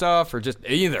hooligan stuff, or just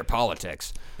either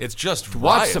politics. It's just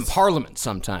Watch riots. some Parliament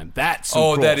sometime. That's some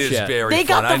Oh, cool that is shit. very They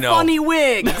fun. got I the know. funny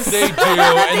wigs. They do,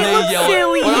 and they look yell.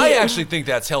 silly. But I actually think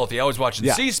that's healthy. I was watching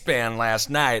Yeah. C-SPAN last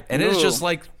night, and it's Ooh. just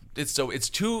like it's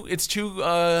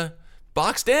too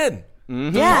boxed in.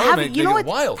 Yeah, Parliament, you they know get what?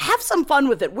 wild. Have some fun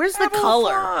with it. Where's the Have a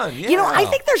color? fun, You know, I yeah.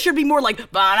 think there should be more like as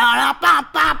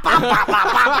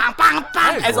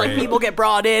like agree. people get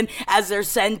brought in as they're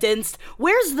sentenced.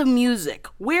 Where's the music?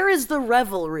 Where is the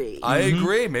revelry? I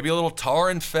agree. Maybe a little tar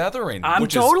and feathering. I'm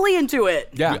which is- totally into it.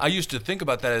 Yeah. I used to think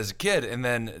about that as a kid, and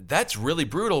then that's really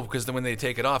brutal because then when they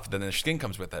take it off, then their skin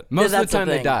comes with it. Most of that's the the time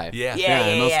they thing. die. Yeah.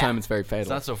 and most of yeah. the time it's very fatal. It's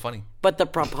not so funny. But the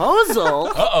proposal,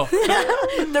 Uh-oh.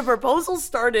 the proposal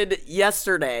started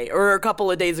yesterday or a couple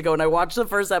of days ago, and I watched the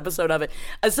first episode of it.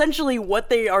 Essentially, what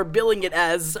they are billing it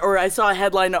as, or I saw a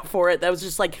headline up for it that was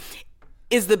just like,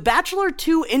 is The Bachelor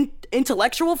too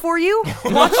intellectual for you?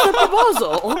 Watch The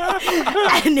Proposal.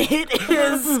 And it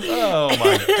is. Oh,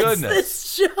 my It's goodness. this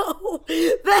show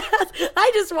that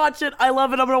I just watched it. I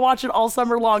love it. I'm gonna watch it all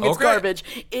summer long. It's Okay.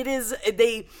 garbage. It is.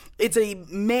 It's a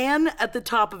man at the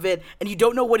top of it, and you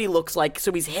don't know what he looks like,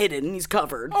 so he's hidden. He's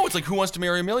covered, Oh, it's like Who Wants to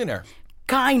Marry a Millionaire?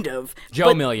 kind of. Joe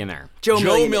but- Millionaire. Joe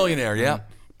Millionaire. Millionaire, yeah.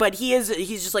 But he's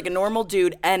just like a normal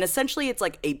dude, and essentially it's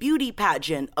like a beauty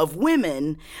pageant of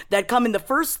women that come in. The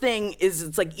first thing is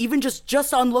it's like even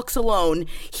just on looks alone,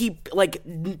 he like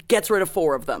gets rid of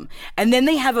 4 of them, and then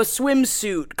they have a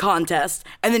swimsuit contest,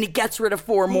 and then he gets rid of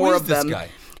 4 more is of this them. guy?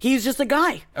 He's just a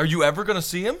guy. Are you ever going to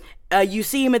see him? You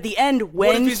see him at the end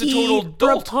when if he's a he total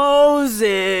dolt?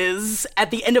 proposes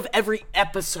at the end of every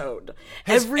episode.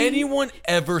 Has anyone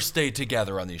ever stayed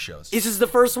together on these shows? This is the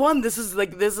first one.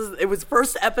 It was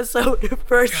first episode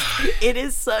first. It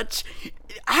is such.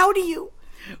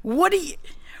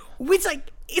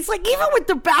 It's like even with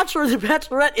The Bachelor, The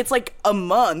Bachelorette, it's like a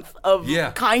month of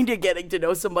Yeah. kind of getting to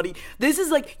know somebody. This is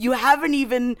like you haven't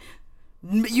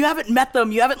met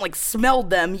them, you haven't like smelled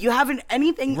them, you haven't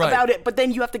anything Right. about it, but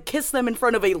then you have to kiss them in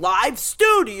front of a live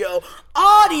studio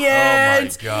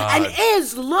audience. Oh my God. And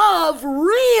is love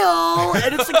real?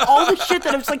 And it's like all the shit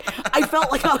that I was like, I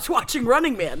felt like I was watching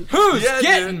Running Man. Who's Yeah,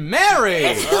 getting dude. married?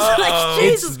 It's just like,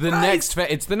 Jesus It's the Christ.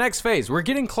 next. It's the next phase. We're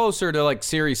getting closer to like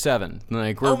Series 7.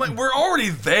 Like we're. Oh my, we're already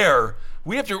there.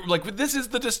 We have to, like, this is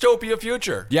the dystopia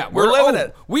future. Yeah, we're living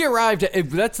it. We arrived in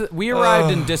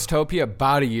dystopia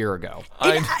about a year ago.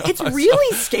 It's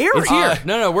really scary. It's here.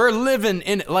 No, we're living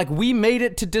in, like, we made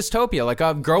it to dystopia. Like,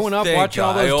 I'm growing up watching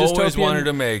all those dystopian... I always wanted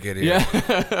to make it here.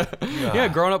 Yeah,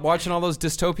 growing up watching all those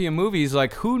dystopian movies,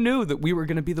 like, who knew that we were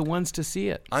going to be the ones to see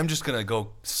it? I'm just going to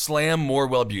go slam more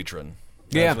Wellbutrin.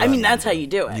 That's how you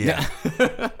do it.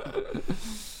 Yeah.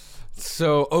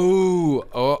 So,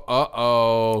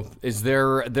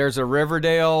 there's a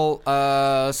Riverdale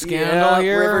scandal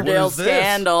here?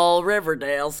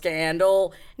 Riverdale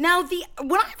scandal. Now,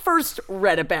 when I first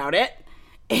read about it,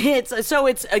 it's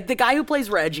the guy who plays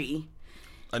Reggie.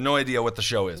 I have no idea what the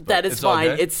show is, but that is it's fine.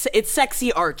 Okay. It's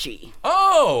Sexy Archie.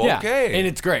 Oh, yeah, okay. And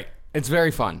it's great. It's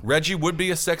very fun. Reggie would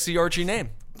be a Sexy Archie name.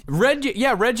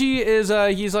 Reggie is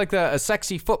he's like a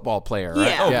sexy football player, right?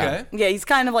 Yeah. Okay. Yeah, he's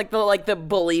kind of like the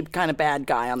bully kind of bad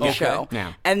guy on the show.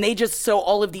 Yeah. And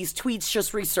all of these tweets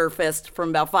just resurfaced from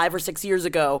about 5 or 6 years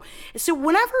ago. So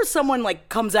whenever someone like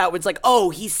comes out with like,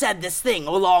 oh, he said this thing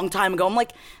a long time ago, I'm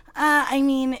like, I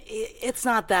mean, it's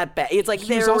not that bad. It's like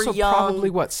he was also young.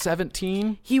 Probably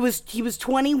 17. He was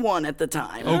 21 at the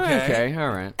time. Okay,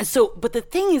 all right. So, but the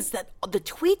thing is that the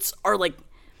tweets are like,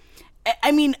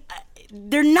 I mean,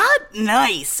 they're not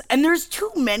nice, and there's too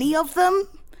many of them.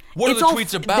 What are the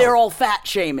tweets about? They're all fat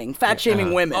shaming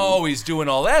women. Oh, he's doing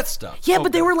all that stuff. Yeah,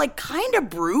 but they were like kind of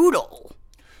brutal.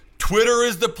 Twitter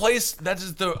is the place. That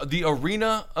is the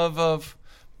arena of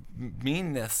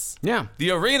meanness. Yeah.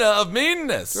 The arena of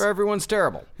meanness. Where everyone's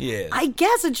terrible. Yeah. I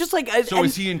guess it's just like... So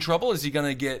is he in trouble? Is he going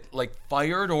to get like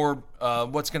fired, or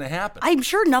what's going to happen? I'm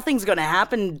sure nothing's going to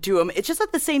happen to him. It's just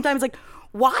at the same time, it's like,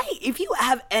 why, if you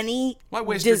have any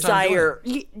desire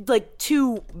like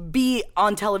to be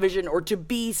on television or to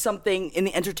be something in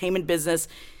the entertainment business,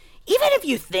 even if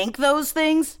you think those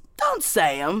things, don't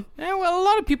say them. Yeah, well, a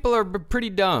lot of people are pretty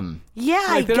dumb. Yeah,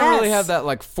 like, they don't really have that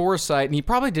like foresight, and he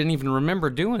probably didn't even remember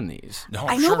doing these. No,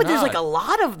 I know, sure but there's not. like a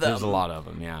lot of them. There's a lot of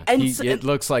them, yeah. And it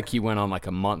looks like he went on like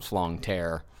a month-long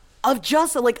tear. Of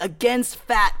just like against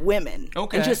fat women.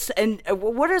 Okay. And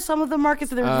what are some of the markets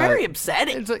that are very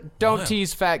upsetting? It's like, don't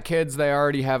tease fat kids. They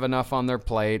already have enough on their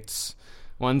plates.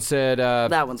 One said...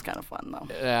 that one's kind of fun, though.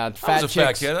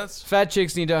 Fat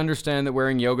chicks need to understand that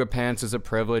wearing yoga pants is a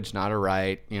privilege, not a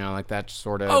right. You know, like that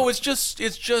sort of... Oh, it's just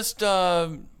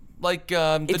the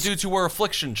dudes who wear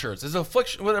affliction shirts. It's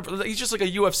affliction, whatever. He's just like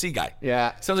a UFC guy.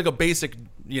 Yeah. Sounds like a basic,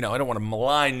 I don't want to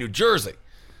malign New Jersey.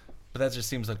 But that just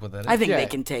seems like what that is. I think they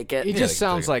can take it. He just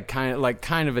sounds like kind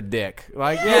of a dick.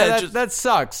 Like, that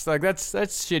sucks. Like that's a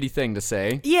shitty thing to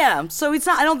say. Yeah, so it's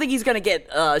not. I don't think he's gonna get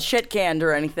shit canned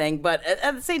or anything. But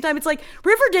at the same time, it's like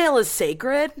Riverdale is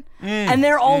sacred, and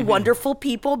they're all wonderful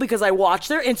people because I watch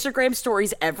their Instagram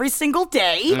stories every single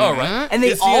day. All right, and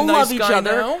they all love each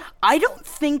other. Now? I don't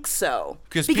think so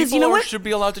because you know what? Should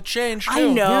be allowed to change too. I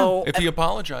know if he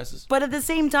apologizes. But at the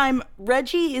same time,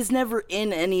 Reggie is never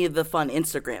in any of the fun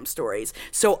Instagram stories.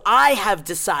 So I have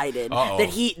decided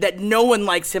that no one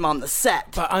likes him on the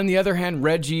set. But on the other hand,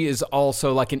 Reggie is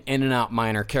also like an in and out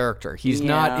minor character. He's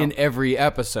not in every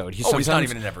episode. He's not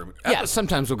even in every episode. Yeah,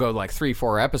 sometimes we'll go like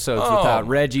 3-4 episodes without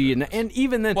Reggie, and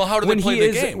even then, how do they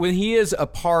play the game? When he is a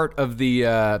part of the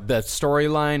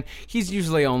storyline, he's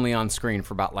usually only on screen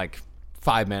for about like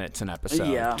 5 minutes an episode.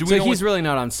 Yeah. So he's really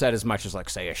not on set as much as, like,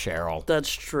 say, a Cheryl.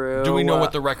 That's true. Do we know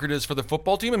what the record is for the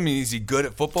football team? I mean, is he good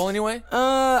at football anyway?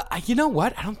 You know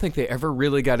what? I don't think they ever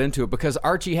really got into it because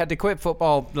Archie had to quit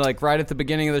football, like, right at the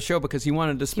beginning of the show because he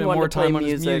wanted to spend more time on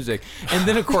his music. And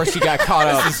then, of course, he got caught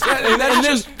up.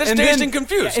 That's dazed and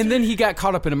confused. And then he got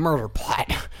caught up in a murder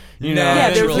plot. You know,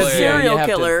 there's a serial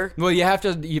killer. You have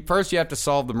to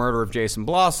solve the murder of Jason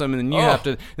Blossom, and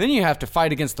then you have to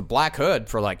fight against the Black Hood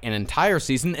for like an entire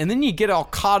season, and then you get all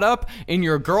caught up in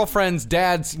your girlfriend's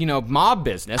dad's, mob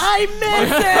business. I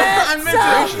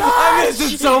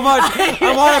miss it so much.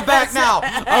 I want it back now.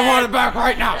 I want it back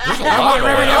right now. I want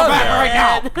Riverdale back right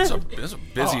now.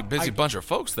 There's a busy bunch of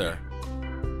folks there.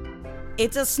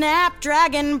 It's a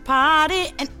Snapdragon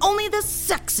party, and only the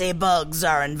sexy bugs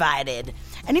are invited.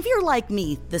 And if you're like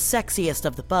me, the sexiest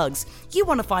of the bugs, you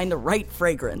want to find the right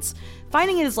fragrance.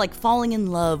 Finding it is like falling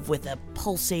in love with a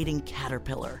pulsating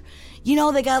caterpillar. You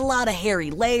know, they got a lot of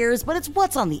hairy layers, but it's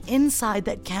what's on the inside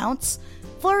that counts.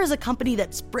 Fleur is a company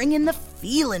that's bringing the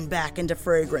feeling back into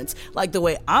fragrance, like the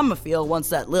way I'ma feel once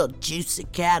that little juicy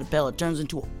caterpillar turns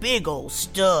into a big old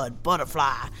stud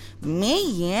butterfly.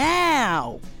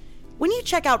 Meow! When you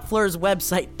check out Fleur's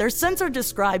website, their scents are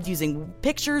described using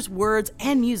pictures, words,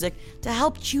 and music to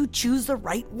help you choose the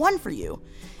right one for you.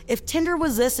 If Tinder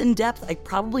was this in-depth, I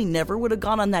probably never would have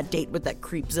gone on that date with that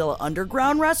Creepzilla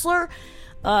underground wrestler.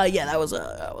 Yeah, that was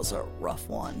a rough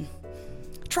one.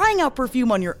 Trying out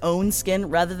perfume on your own skin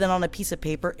rather than on a piece of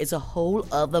paper is a whole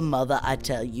other mother, I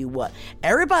tell you what.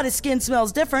 Everybody's skin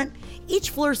smells different.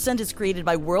 Each Fleur scent is created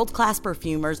by world-class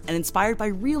perfumers and inspired by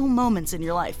real moments in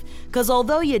your life. Cause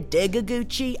although you dig a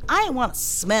Gucci, I want to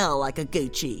smell like a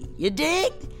Gucci. You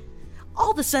dig?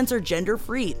 All the scents are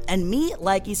gender-free, and me,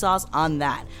 likey sauce on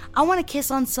that. I want to kiss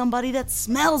on somebody that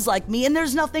smells like me, and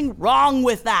there's nothing wrong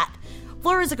with that.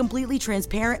 Fleur is a completely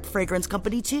transparent fragrance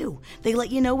company, too. They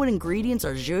let you know what ingredients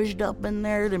are zhuzhed up in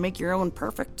there to make your own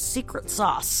perfect secret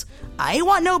sauce. I ain't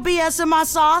want no BS in my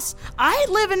sauce. I ain't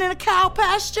living in a cow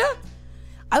pasture.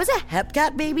 I was a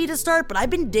Hepcat baby to start, but I've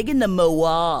been digging the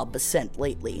Moab scent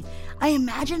lately. I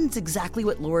imagine it's exactly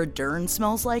what Laura Dern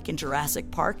smells like in Jurassic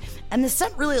Park, and the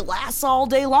scent really lasts all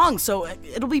day long, so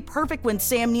it'll be perfect when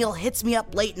Sam Neill hits me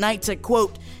up late night to,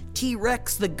 quote,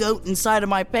 T-Rex the goat inside of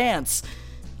my pants.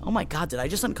 Oh my god, did I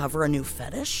just uncover a new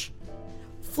fetish?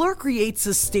 Fleur creates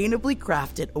sustainably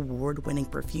crafted, award-winning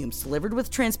perfumes delivered with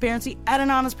transparency at an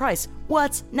honest price.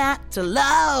 What's not to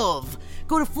love?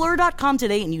 Go to Fleur.com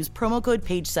today and use promo code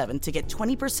PAGE7 to get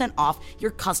 20% off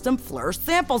your custom Fleur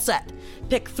sample set.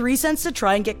 Pick 3 cents to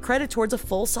try and get credit towards a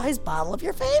full-size bottle of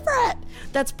your favorite.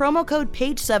 That's promo code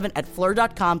PAGE7 at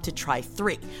Fleur.com to try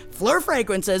 3 Fleur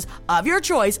fragrances of your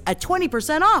choice at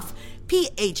 20% off.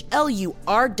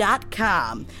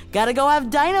 PHLUR.com. Gotta go have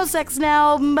dino sex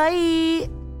now. Bye.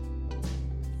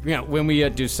 When we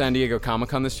do San Diego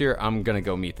Comic-Con this year, I'm gonna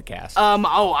go meet the cast.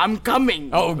 I'm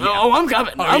coming. Oh, yeah. I'm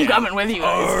coming. I'm coming with you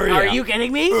guys. Oh, yeah. Are you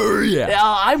kidding me? Yeah.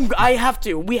 I have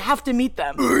to. We have to meet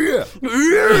them. Yeah.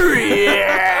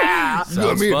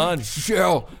 Sounds fun.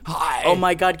 Shell. Hi. Oh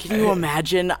my god, can you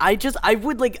imagine? I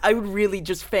would really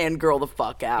just fangirl the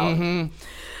fuck out. Mm-hmm.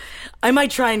 I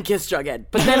might try and kiss Jughead,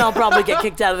 but then I'll probably get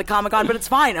kicked out of the Comic-Con, but it's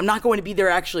fine. I'm not going to be there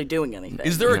actually doing anything.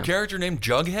 Is there a character named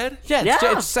Jughead? Yeah,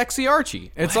 it's Sexy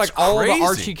Archie. It's That's like all crazy. the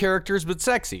Archie characters, but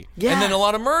sexy. Yeah. And then a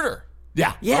lot of murder.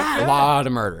 Yeah. Yeah. A lot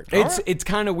of murder. It's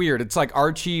kind of weird. It's like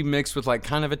Archie mixed with like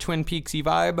kind of a Twin Peaksy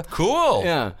vibe. Cool.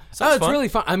 Yeah. Sounds it's fun. really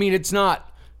fun. I mean, it's not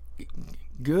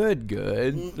good.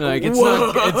 Like it's It's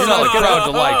not like crowd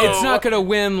to like It's not gonna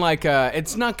win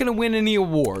it's not gonna win any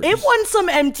awards. It won some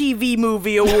MTV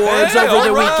Movie Awards over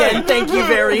the weekend. Thank you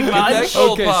very much.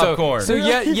 Gold popcorn. So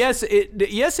yes,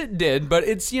 it did, but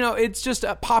it's it's just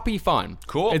a poppy fun.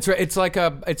 Cool. It's like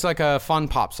a fun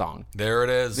pop song. There it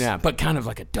is. Yeah, but kind of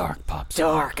like a dark pop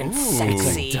song. Dark and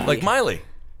sexy. Like Miley.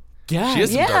 Yeah, She has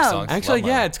some dark Yeah. songs. Actually, Love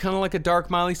yeah, Miley. it's kind of like a dark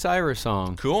Miley Cyrus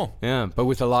song. Cool. Yeah, but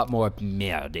with a lot more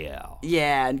murder.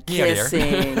 Yeah, and Yeah, dear.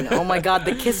 kissing. Oh my god,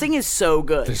 the kissing is so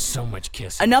good. There's so much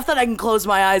kissing. Enough that I can close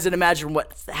my eyes and imagine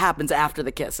what happens after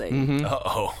the kissing.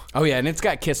 Uh-oh. Oh yeah, and it's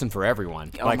got kissing for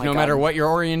everyone. Oh like my no God. matter what your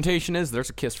orientation is, there's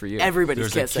a kiss for you.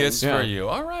 Everybody's There's kissing. a kiss Yeah. for you.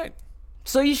 All right.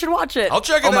 So you should watch it. I'll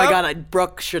check it Oh my out. god,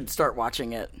 Brooke should start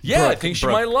watching it. Yeah, I Brooke, think she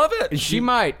Brooke. might love it. She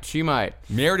might.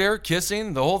 Murder,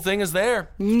 kissing, the whole thing is there.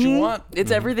 That's what you want.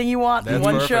 It's everything you want in That's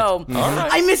one perfect. show. All right.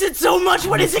 I miss it so much.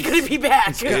 When is it going to be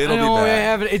back? It'll I know, be I back.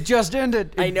 haven't. It just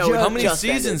ended. I know, How many just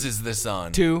seasons ended. is this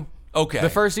on? 2. Okay. The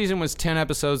first season was 10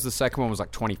 episodes. The second one was like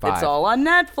 25. It's all on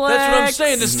Netflix. That's what I'm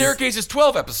saying. The Staircase is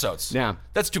 12 episodes. Yeah.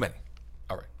 That's too many.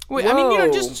 All right. Wait, I mean,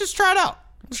 Whoa. just try it out.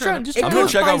 Just try It I'm gonna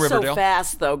goes check by out so Riverdale.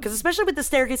 fast, though, because especially with the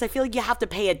Staircase, I feel like you have to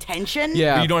pay attention.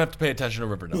 Yeah. But you don't have to pay attention to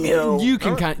Riverdale. No. You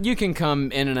can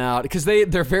come in and out because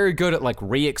they're very good at like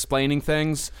re-explaining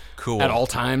things. Cool. At all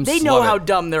times. They know Love how it.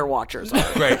 dumb their watchers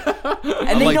are. Great.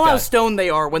 And they like know how that. stoned they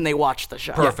are when they watch the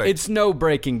show. Perfect. It's no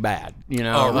Breaking Bad. You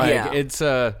know, Oh, right. like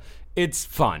Yeah. it's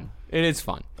fun. It is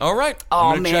fun. All right. Oh,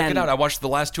 I'm going to check man. it out. I watched the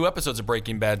last 2 episodes of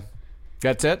Breaking Bad.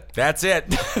 That's it. That's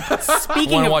it.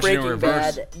 Speaking Wanna of watch it in Breaking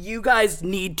reverse. Bad, you guys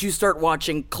need to start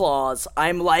watching Claws.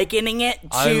 I'm likening it to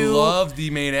I love the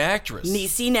main actress.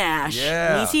 Niecy Nash.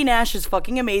 Yeah. Niecy Nash is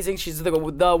fucking amazing. She's the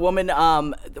woman,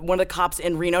 one of the cops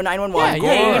in Reno 911.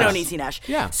 Yeah, you know yes. Niecy Nash.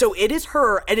 Yeah. So it is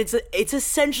her, and it's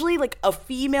essentially like a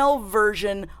female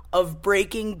version of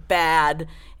Breaking Bad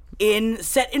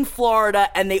set in Florida,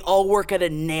 and they all work at a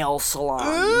nail salon.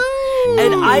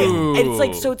 And it's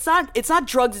like, so it's not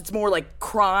drugs, it's more like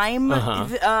crime, like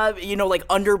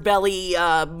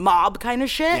underbelly mob kind of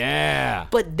shit. Yeah.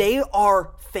 But they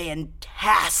are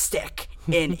fantastic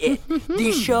in it.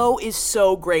 The show is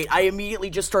so great. I immediately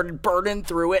just started burning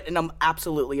through it, and I'm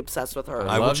absolutely obsessed with her.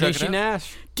 I will Love check it Niecy out.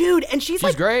 Nash. Dude, and she's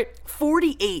like great.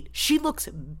 48. She looks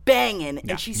banging,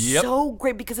 and she's so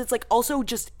great because it's like also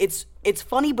just it's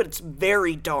funny, but it's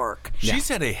very dark. She's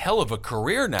had a hell of a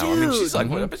career now. I mean, she's like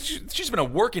she's been a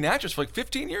working actress for like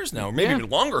 15 years now, or maybe even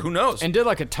longer. Who knows? And did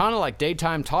like a ton of like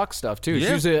daytime talk stuff too.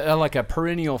 She was like a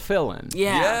perennial fill-in.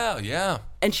 Yeah.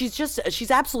 And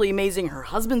she's absolutely amazing. Her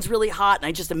husband's really hot, and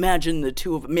I just imagine the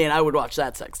two of them. Man, I would watch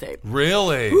that sex tape.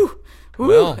 Really? Woo.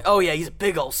 Well, oh yeah, he's a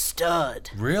big old stud.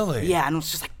 Really? Yeah, and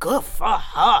it's just like, good for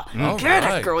her. Get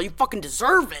it, girl. You fucking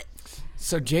deserve it.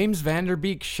 So James Van Der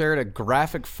Beek shared a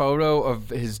graphic photo of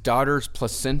his daughter's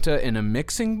placenta in a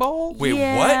mixing bowl. Wait,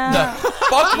 what the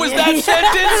fuck was that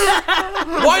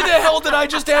sentence? Why the hell did I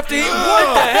just have to eat?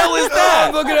 What the hell is that?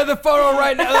 I'm looking at the photo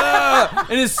right now,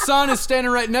 and his son is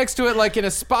standing right next to it, like in a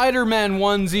Spider-Man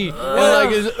onesie.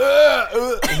 And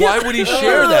like, why would he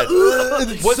share that?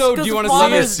 So, do you want to Let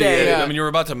me see see it? it? Yeah. I mean, you were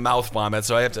about to mouth vomit,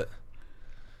 so I have to.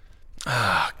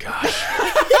 Ah, gosh.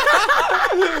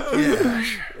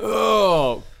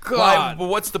 Oh, God. Why,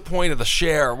 what's the point of the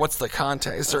share? What's the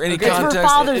context? Is there any It's for context?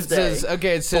 Father's It Day. says,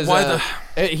 okay, it says, why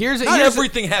here's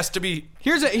everything has to be.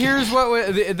 Here's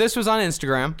what this was on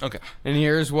Instagram. Okay. And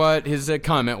here's what his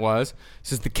comment was. It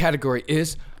says the category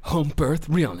is home birth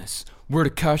realness. Word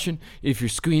of caution: if you're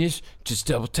squeamish, just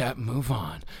double tap and move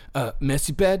on.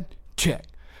 Messy bed? Check.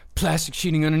 Plastic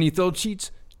sheeting underneath old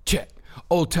sheets? Check.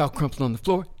 Old towel crumpled on the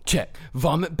floor? Check.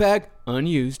 Vomit bag?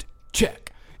 Unused?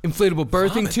 Check. Inflatable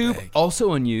birthing tube? Bag.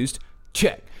 Also unused?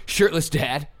 Check. Shirtless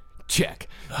dad? Check.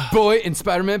 Boy in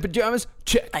Spider-Man pajamas?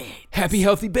 Check. I hate Happy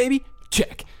healthy baby?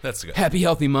 Check. That's good. Happy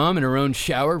healthy mom in her own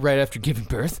shower right after giving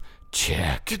birth?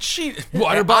 Check. Did she?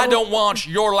 Water bottle? I don't want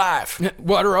your life.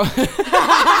 Water. I'm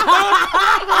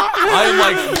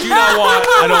like, do you not want?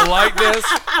 I don't like this.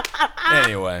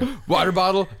 Anyway. Water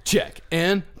bottle? Check.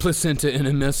 And placenta in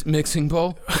a mixing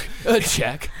bowl?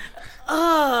 Check.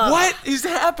 What is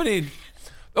happening?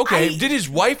 Okay, did his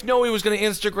wife know he was going to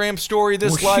Instagram story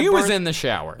this Well, live she was birth? in the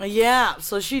shower. Yeah,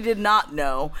 so she did not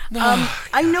know.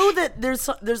 I know that there's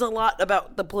a lot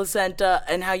about the placenta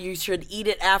and how you should eat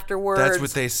it afterwards. That's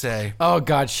what they say. Oh,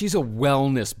 God, she's a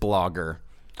wellness blogger.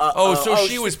 So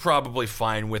she was probably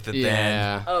fine with it then.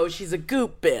 Yeah. Oh, she's a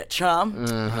goop bitch,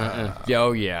 huh?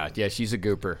 Oh, yeah. Yeah, she's a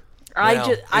gooper.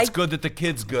 Well, it's good that the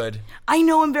kid's good. I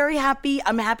know. I'm very happy.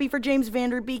 I'm happy for James Van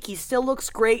Der Beek. He still looks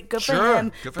great. Good for Sure,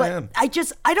 him. good for but him.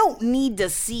 I don't need to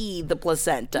see the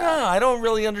placenta. No, I don't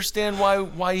really understand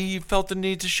why he felt the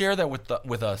need to share that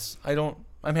with us.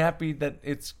 I'm happy that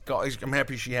I'm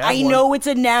happy she has I one. know it's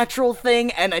a natural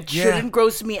thing, and it Yeah. shouldn't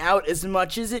gross me out as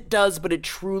much as it does, but it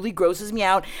truly grosses me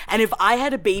out. And if I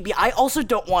had a baby, I also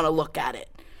don't want to look at it.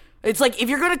 It's like, if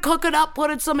you're going to cook it up,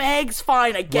 put in some eggs,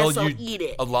 fine, I guess I'll eat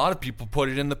it. A lot of people put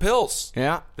it in the pills.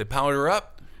 Yeah. They powder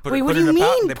up. Wait, what do you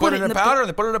mean, They put put it it in in the powder and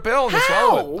they put it in a pill and they How?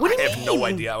 swallow it. What do you I have no mean?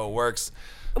 idea how it works.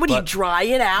 What do you But dry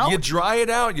it out? You dry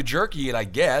it out, you jerky it, I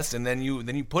guess, and then you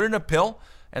put it in a pill,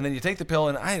 and then you take the pill,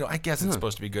 and I guess it's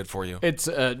supposed to be good for you. It's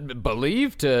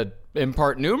believed to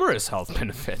impart numerous health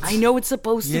benefits. I know it's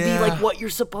supposed to be Yeah. like what you're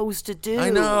supposed to do.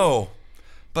 I know,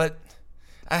 but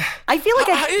I feel like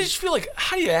I just feel like,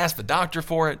 how do you ask the doctor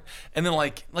for it, and then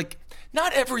like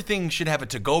not everything should have a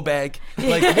to-go bag.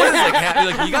 Like, what is like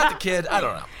happening? Like, you got the kid. I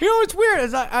don't know. You know what's weird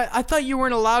is I thought you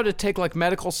weren't allowed to take like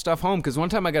medical stuff home because one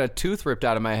time I got a tooth ripped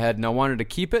out of my head and I wanted to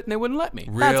keep it and they wouldn't let me.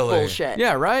 that's bullshit.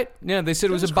 Yeah, right? Yeah, they said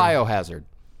it was a biohazard.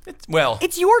 Well,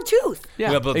 It's your tooth.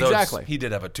 Yeah, well, but exactly. he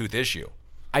did have a tooth issue.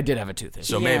 I did have a tooth issue.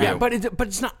 So maybe- Yeah, but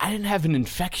it's not. I didn't have an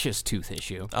infectious tooth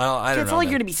issue. I don't It's know. not like man. you're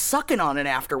going to be sucking on it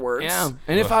afterwards. Yeah,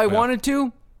 and if I wanted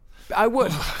to, I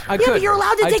would. I Yeah, could. but you're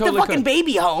allowed to I take totally the fucking could.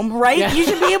 baby home, right? Yeah. You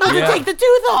should be able to Yeah. take the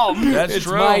tooth home. That's It's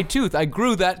true. my tooth. I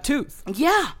grew that tooth. Yeah.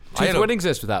 I Tooth had a- wouldn't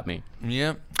exist without me.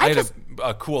 Yeah, I I had just-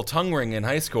 a cool tongue ring in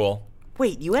high school.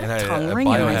 Wait, you had And I a had tongue a ring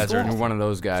in high biohazard. You're school? one of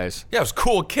those guys. Yeah, I was a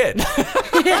cool kid.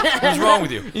 What's wrong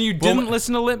with you? And you Well, didn't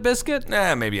listen to Limp Bizkit?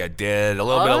 Nah, maybe I did. A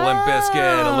little bit of Limp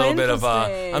Bizkit, a little bit of. I'm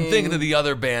interesting. thinking of the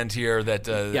other band here that.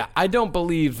 Yeah, I don't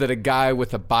believe that a guy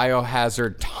with a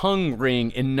biohazard tongue ring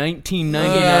in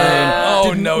 1999. Oh,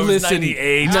 didn't no, it was listen.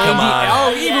 98. Come on.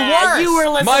 Oh, even Yeah, worse. you were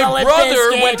listening to My Limp brother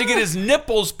Bizkit. went to get his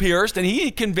nipples pierced, and he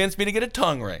convinced me to get a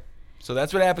tongue ring. So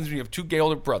that's what happens when you have two gay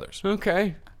older brothers.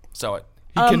 Okay. So it.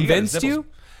 He got his convinced nipples- you?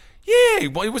 Yeah,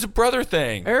 well, it was a brother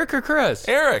thing. Eric or Chris?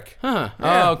 Eric. Huh.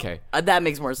 Yeah. Oh, okay. That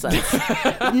makes more sense.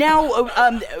 Now,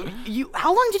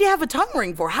 how long did you have a tongue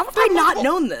ring for? How have I not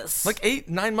known this? Like 8,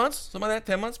 9 months, something like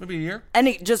that, 10 months, maybe a year. And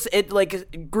it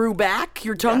like grew back?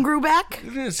 Your tongue grew back?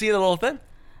 You didn't see the little thing.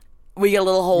 We get a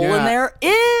little hole in Yeah. there. Ew.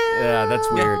 Yeah, that's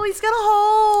weird. Oh, he's got a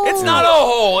hole. It's not a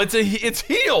hole. It's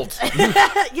healed.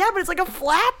 Yeah, but it's like a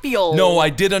flappy hole. No, I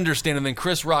did understand, and then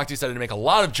Chris Rock decided to make a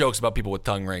lot of jokes about people with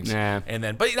tongue rings. Yeah. And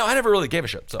then, but I never really gave a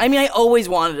shit. So. I mean, I always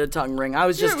wanted a tongue ring. I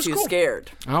was just it was too cool.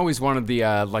 scared. I always wanted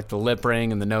the like the lip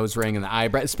ring and the nose ring and the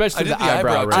eyebrow, especially I did the the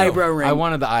eyebrow eyebrow ring. too. Eyebrow ring. I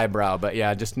wanted the eyebrow, but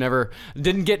yeah, just never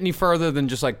didn't get any further than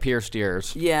just like pierced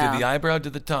ears. Yeah. Did the eyebrow,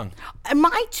 did the tongue? Am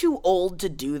I too old to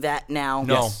do that now?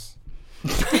 No.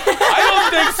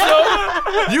 I don't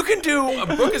think so. You can do.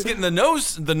 Brooke is getting the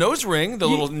nose ring, the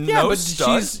little Yeah, nose but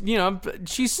stud.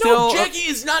 she's still. No, Jackie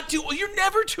is not too. You're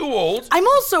never too old.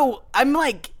 I'm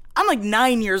like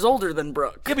 9 years older than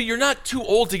Brooke. Yeah, but you're not too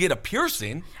old to get a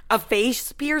piercing. A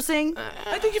face piercing?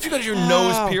 I think if you got your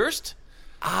nose pierced,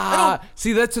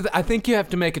 See, I think you have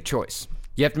to make a choice.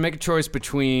 You have to make a choice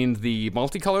between the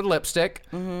multicolored lipstick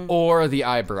or the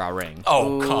eyebrow ring.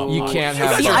 oh come You on. can't You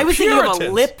have guys See, are I was thinking of a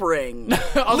Puritans. lip ring.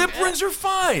 Lip rings are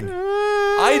fine.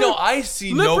 I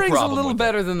see Lip no ring's problem a little with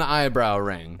better than the eyebrow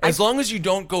ring. it. As long as you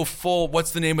don't go full.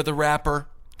 What's the name of the rapper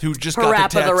who just got Parappa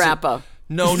the tattoo? the Rappa.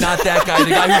 No, not that guy. The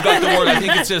guy who got the word. I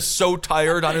think it says "so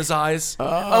tired" on his eyes.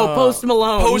 Oh, Post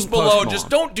Malone. Post Malone, Malone. just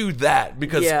don't do that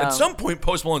because Yeah. at some point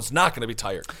Post Malone's not going to be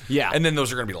tired. Yeah. and then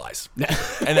those are going to be lies,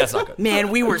 and that's not good. Man,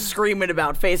 we were screaming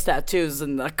about face tattoos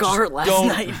in the car last Don't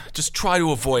night. just try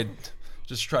to avoid.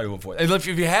 Just try to avoid. And if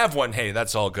you have one, hey,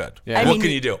 that's all good. Yeah. What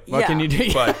can you do? What can you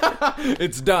do? But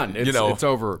It's done. It's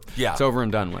over. Yeah. It's over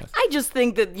and done with. I just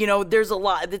think that, there's a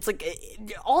lot. It's like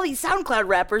all these SoundCloud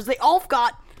rappers, they all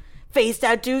got face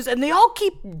tattoos and they all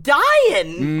keep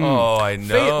dying. oh, I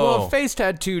know. Well, face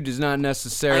tattoo does not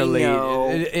necessarily I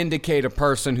know. indicate a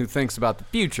person who thinks about the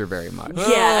future very much.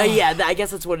 Yeah, I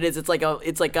guess that's what it is. It's like a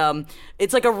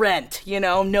rent,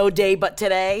 no day but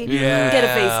today. Yeah. Get a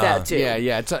face tattoo.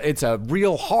 Yeah. It's a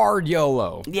real hard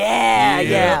YOLO.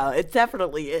 Yeah, it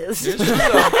definitely is. It's a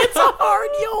hard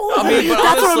YOLO. I mean, but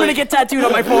that's what I'm honestly- gonna get tattooed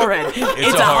on my forehead.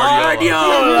 It's a hard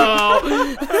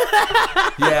YOLO.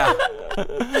 Yeah,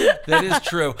 that is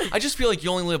true. I just feel like you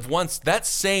only live once. That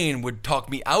saying would talk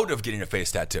me out of getting a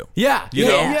face tattoo. Yeah. You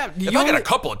know, Yeah. if I got a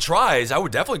couple of tries, I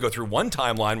would definitely go through one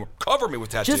timeline, cover me with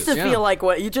tattoos. Just to feel like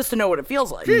just to know what it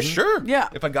feels like. Sure. Yeah.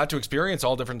 If I got to experience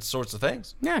all different sorts of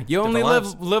things. Yeah, you only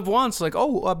live once. Like,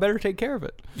 I better take care of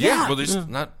it. Yeah. Well, there's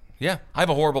not. Yeah, I have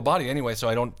a horrible body anyway, so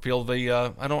I don't feel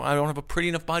I don't have a pretty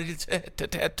enough body to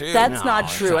tattoo. That's not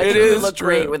true. I It think you is look true.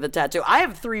 great with a tattoo. I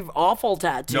have 3 awful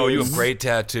tattoos. No, you have great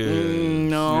tattoos.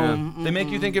 No. They make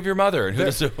you think of your mother. And who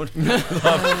does it? I'm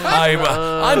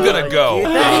gonna go.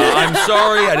 I'm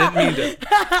sorry, I didn't mean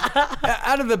to.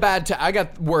 Out of the bad, I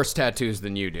got worse tattoos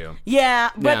than you do.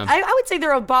 Yeah, but Yeah. I would say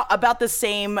they're about the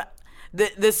same,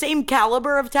 the same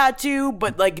caliber of tattoo,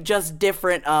 but like just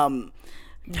different.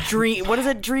 What is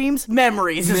it? Dreams,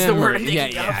 memories is the word I'm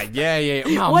thinking of. Yeah.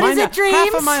 No, What is mine- it, dreams?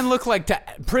 Half of mine look like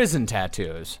prison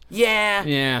tattoos. Yeah,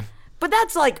 Yeah. but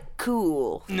that's like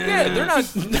cool. Yeah, they're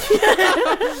not.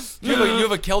 you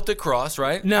have a Celtic cross,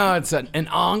 right? No, it's an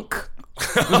ankh.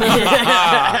 Give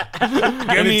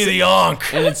me the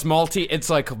onk. And it's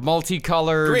like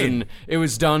multicolored, Green. and it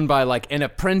was done by like an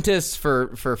apprentice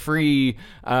for free,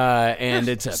 and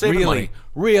it's a saving money.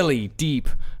 really deep,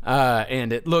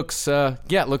 and it looks When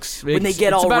they it's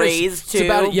get all about raised it's too.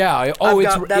 about, yeah.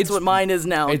 That's what mine is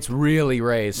now. It's really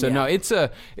raised. So no, it's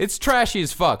trashy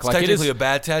as fuck. Like Technically it a is,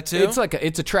 bad tattoo. it's like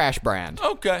it's a trash brand.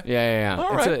 Okay. Yeah.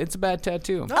 All It's right. it's a bad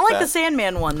tattoo. I like the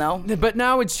Sandman one though. But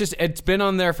now it's been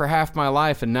on there for half my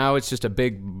life, and now it's just a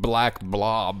big black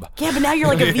blob. Yeah, but now you're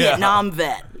like a Vietnam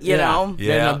vet, you know.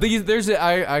 Yeah.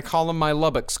 No, I call them my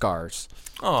Lubbock scars.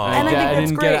 Oh, And I think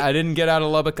that's great. I didn't get out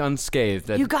of Lubbock unscathed.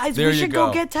 You guys, There we you should go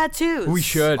go. get tattoos. We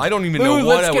should. I don't even know what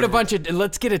Let's I get would-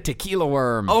 let's get a tequila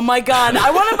worm. Oh my god, I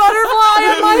want a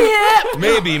butterfly on my hip.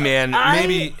 maybe, man.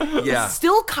 Maybe. Yeah.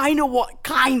 Still kind of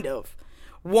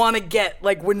want to get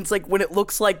like when it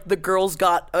looks like the girl's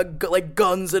got like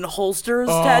guns and holsters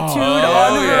tattooed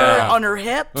on her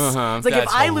hips. It's like if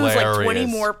That's I lose like 20 hilarious.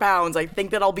 more pounds, I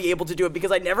think that I'll be able to do it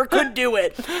because I never could do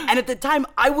it. And at the time,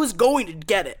 I was going to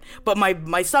get it, but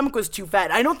my stomach was too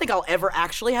fat. I don't think I'll ever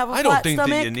actually have a I flat don't think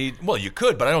stomach. that you need. Well, you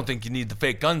could, but I don't think you need the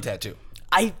fake gun tattoo.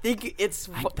 I think it's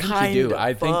I think kind you do. of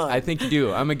I fun. think you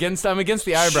do. I'm against the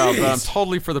eyebrow, but I'm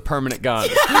totally for the permanent gun.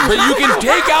 But you can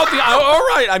take out the. All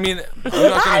right. I mean, I'm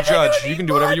not going to judge. You can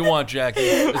do whatever you want, Jackie.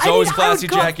 It's I mean, always I would classy,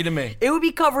 Jackie, to me. It would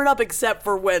be covered up except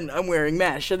for when I'm wearing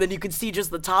mesh, and then you could see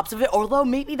just the tops of it. Although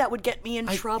maybe that would get me in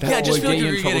trouble. Yeah, I just would feel like get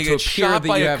you you're in going to trouble get to appear shot that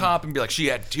by you a have- cop and be like, she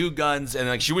had 2 guns and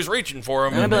like she was reaching for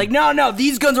him. And I'd be like, no,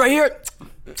 these guns right here.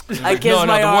 I kiss No,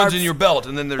 my the arms. ones in your belt,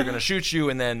 and then they're gonna shoot you,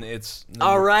 and then it's.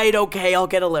 All right, okay, I'll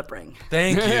get a lip ring.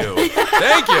 Thank you.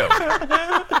 Thank you.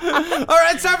 All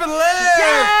right, it's time for the list.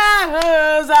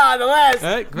 Yeah, who's on the list?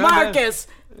 Hey, come on, Marcus.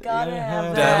 Gotta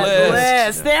have that that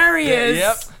list. list. There he is.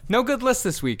 Yep. No good list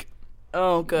this week.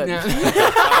 Oh, good.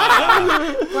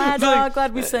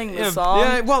 Glad we sang this song.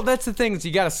 Yeah, well, that's the thing is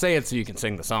you got to say it so you can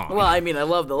sing the song. Well, I mean, I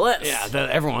love the list. Yeah,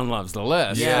 everyone loves the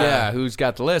list. Yeah. Who's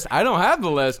got the list? I don't have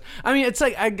the list. I mean, it's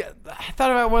like I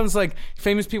thought about ones like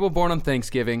famous people born on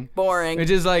Thanksgiving. Boring. Which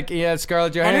is like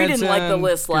Scarlett Johansson. Henry didn't like the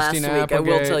list last Christina week. I will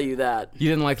Applegate. tell you that. You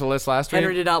didn't like the list last week?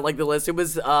 Henry did not like the list. It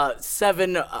was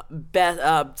seven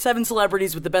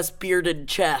celebrities with the best bearded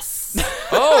chests.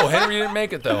 Oh, Henry didn't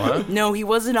make it though, huh? No, he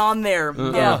wasn't on there.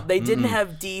 Yeah, they didn't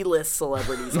have D-list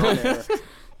celebrities on there.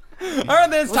 All right,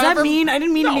 then it's Was time that for... mean? I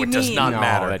didn't mean to be it does mean. not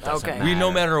matter. that doesn't Okay. matter.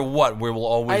 No matter what, we will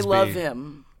always I love be.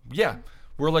 him. Yeah.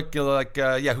 We're like,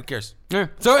 who cares? Yeah.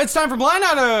 So it's time for blind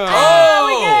item. Oh,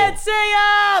 we get say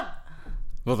up.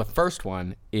 Well, the first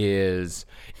one is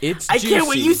it's I juicy. can't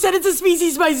wait. You said it's a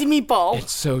species spicy meatball.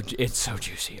 It's so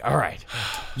juicy. All right.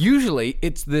 Usually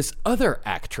it's this other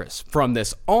actress from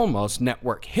this almost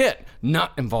network hit,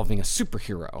 not involving a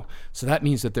superhero. So that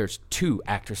means that there's two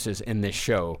actresses in this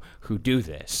show who do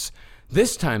this.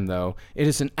 This time, though, it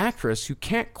is an actress who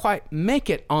can't quite make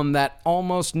it on that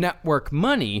almost network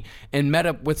money and met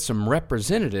up with some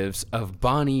representatives of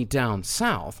Bonnie Down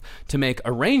South to make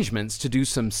arrangements to do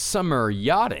some summer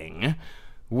yachting,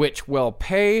 which will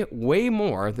pay way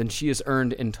more than she has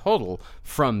earned in total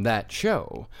from that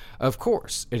show. Of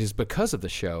course, it is because of the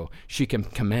show she can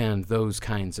command those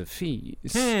kinds of fees.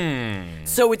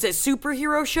 So it's a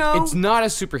superhero show? It's not a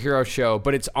superhero show,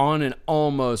 but it's on an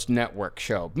almost network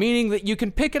show, meaning that you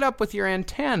can pick it up with your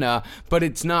antenna, but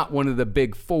it's not one of the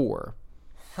big four.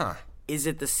 Is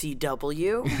it the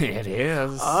CW? It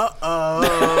is.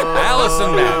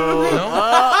 Allison Matt. No?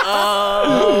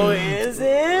 Oh, is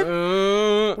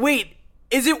it? Wait,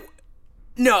 is it?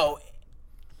 No.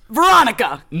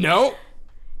 Veronica. No,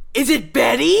 Is it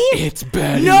Betty? it's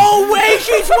Betty. No way,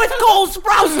 she's with Cole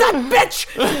Sprouse, that bitch!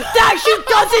 That she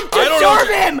doesn't deserve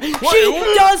him!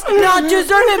 She does not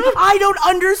deserve him! I don't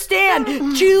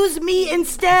understand! Choose me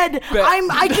instead!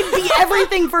 I can be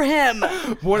everything for him!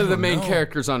 One of the main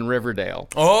characters on Riverdale.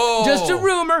 Oh. Just a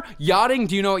rumor. Yachting,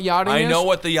 do you know what yachting is? I know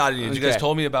what the yachting is. You guys Okay.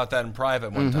 told me about that in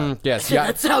private one time. Yes,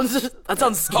 That sounds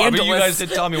Oh, scandalous. but you guys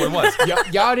did tell me what it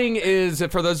was. Yachting is,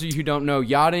 for those of you who don't know,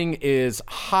 yachting is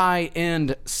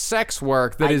high-end sex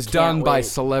work that I is done can't by wait.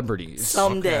 celebrities.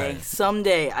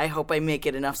 Someday, I hope I make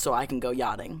it enough so I can go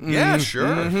yachting. Yeah,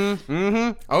 sure.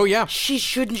 Oh, yeah. She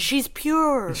shouldn't, she's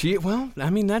pure. Well, I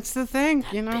mean, that's the thing,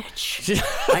 you know.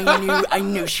 I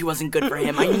knew she wasn't good for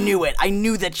him. I knew it. I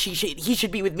knew that he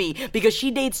should be with me because she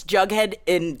dates Jughead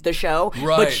in the show,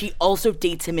 Right. but she also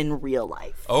dates him in real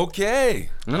life. Okay.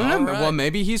 I don't know. Well,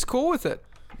 maybe he's cool with it.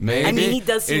 Maybe. I mean, he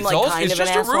does seem like kind it's of an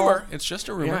just a asshole. rumor. It's just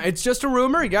a rumor. Yeah, it's just a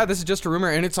rumor. Yeah, this is just a rumor.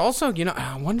 And it's also,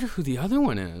 I wonder who the other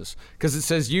one is. Because it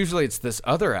says usually it's this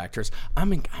other actress. I'm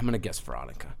going to guess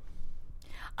Veronica.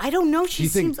 I don't know. She you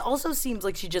think- also seems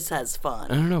like she just has I fun.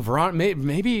 don't know. Veronica,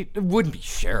 maybe it wouldn't be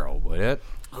Cheryl, would it?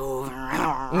 Oh,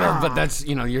 Well, but that's,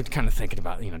 you're kind of thinking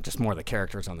about, just more the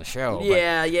characers on the show.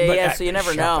 Yeah, so you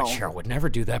never know. But Cheryl would never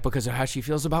do that because of how she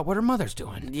feels about what her mother's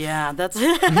doing. yeah, that's.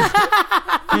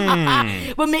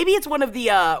 But maybe it's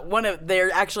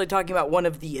they're actually talking about one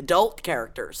of the adult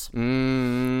characters.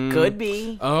 Could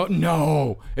be. Oh,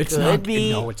 no. It's Could not.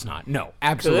 be. No, it's not. No,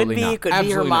 absolutely be. not. Could be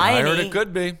Absolutely not. Hermione. I heard it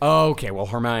could be. Okay, well,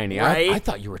 Hermione. Right? I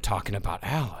thought you were talking about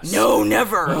Alice. No,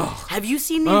 never. Have you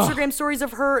seen the Instagram stories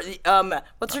of her?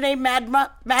 What's her name?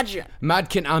 Madgen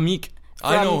Madkin Amik. from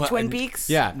I know. Twin Peaks.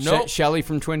 Yeah, No. Shelley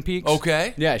from Twin Peaks.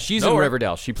 Okay. Yeah, she's Know in her.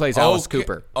 Riverdale. She plays Alice Okay.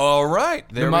 Cooper. All right.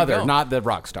 There The we mother, go. not the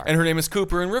rock star. And her name is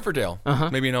Cooper in Riverdale.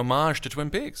 Maybe an homage to Twin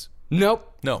Peaks.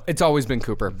 Nope. No. It's always been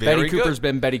Cooper. Very Betty Cooper's good.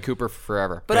 been Betty Cooper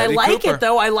forever. But Betty I like Cooper. it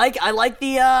though. I like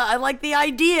the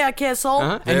idea, Kissel.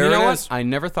 And There you know it what? is. I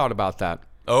never thought about that.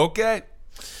 Okay.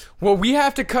 Well, we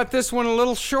have to cut this one a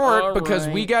little short All because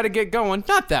we right. got to get going.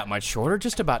 Not that much shorter,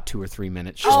 just about 2 or 3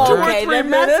 minutes. Just Oh, 2 or okay, 3 then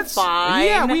minutes. that's fine.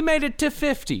 Yeah, we made it to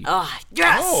 50.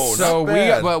 Yes. Oh, so not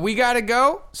bad. we got to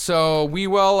go. So we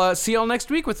will see y'all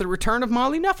next week with the return of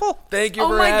Molly Nuffle. Thank you Oh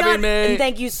for my having God. me. And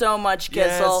thank you so much,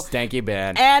 Kissel. Yes. Thank you,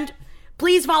 Ben. And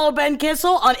please follow Ben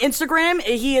Kissel on Instagram.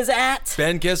 He is at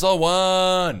Ben Kissel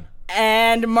 1.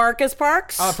 And Marcus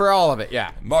Parks. For all of it,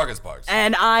 yeah. Marcus Parks.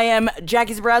 And I am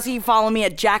Jackie Zabrowski. Follow me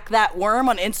at Jack That Worm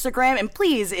on Instagram. And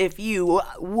please, if you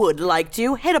would like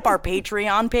to, hit up our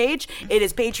Patreon page. It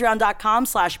is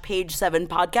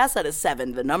patreon.com/page7podcast. That is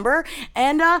 7, the number.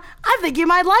 And I think you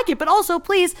might like it. But also,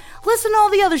 please, listen to all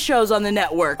the other shows on the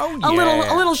network. Oh,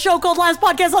 yeah. A little show called Last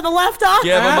Podcast on the Left,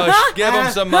 huh? Give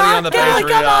them some money on the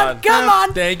Patreon. Come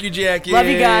on. Thank you, Jackie. Love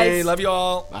you guys. Love you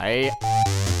all. Bye.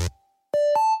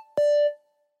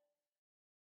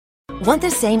 Want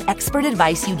the same expert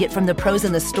advice you get from the pros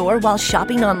in the store while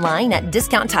shopping online at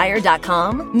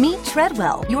DiscountTire.com? Meet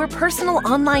Treadwell, your personal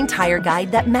online tire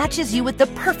guide that matches you with the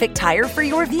perfect tire for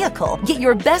your vehicle. Get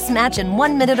your best match in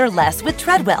 1 minute or less with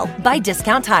Treadwell by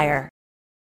Discount Tire.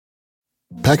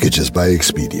 Packages by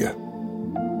Expedia.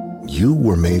 You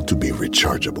were made to be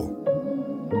rechargeable.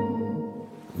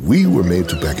 We were made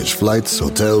to package flights,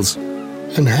 hotels,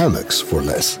 and hammocks for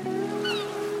less.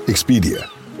 Expedia,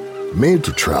 made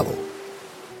to travel.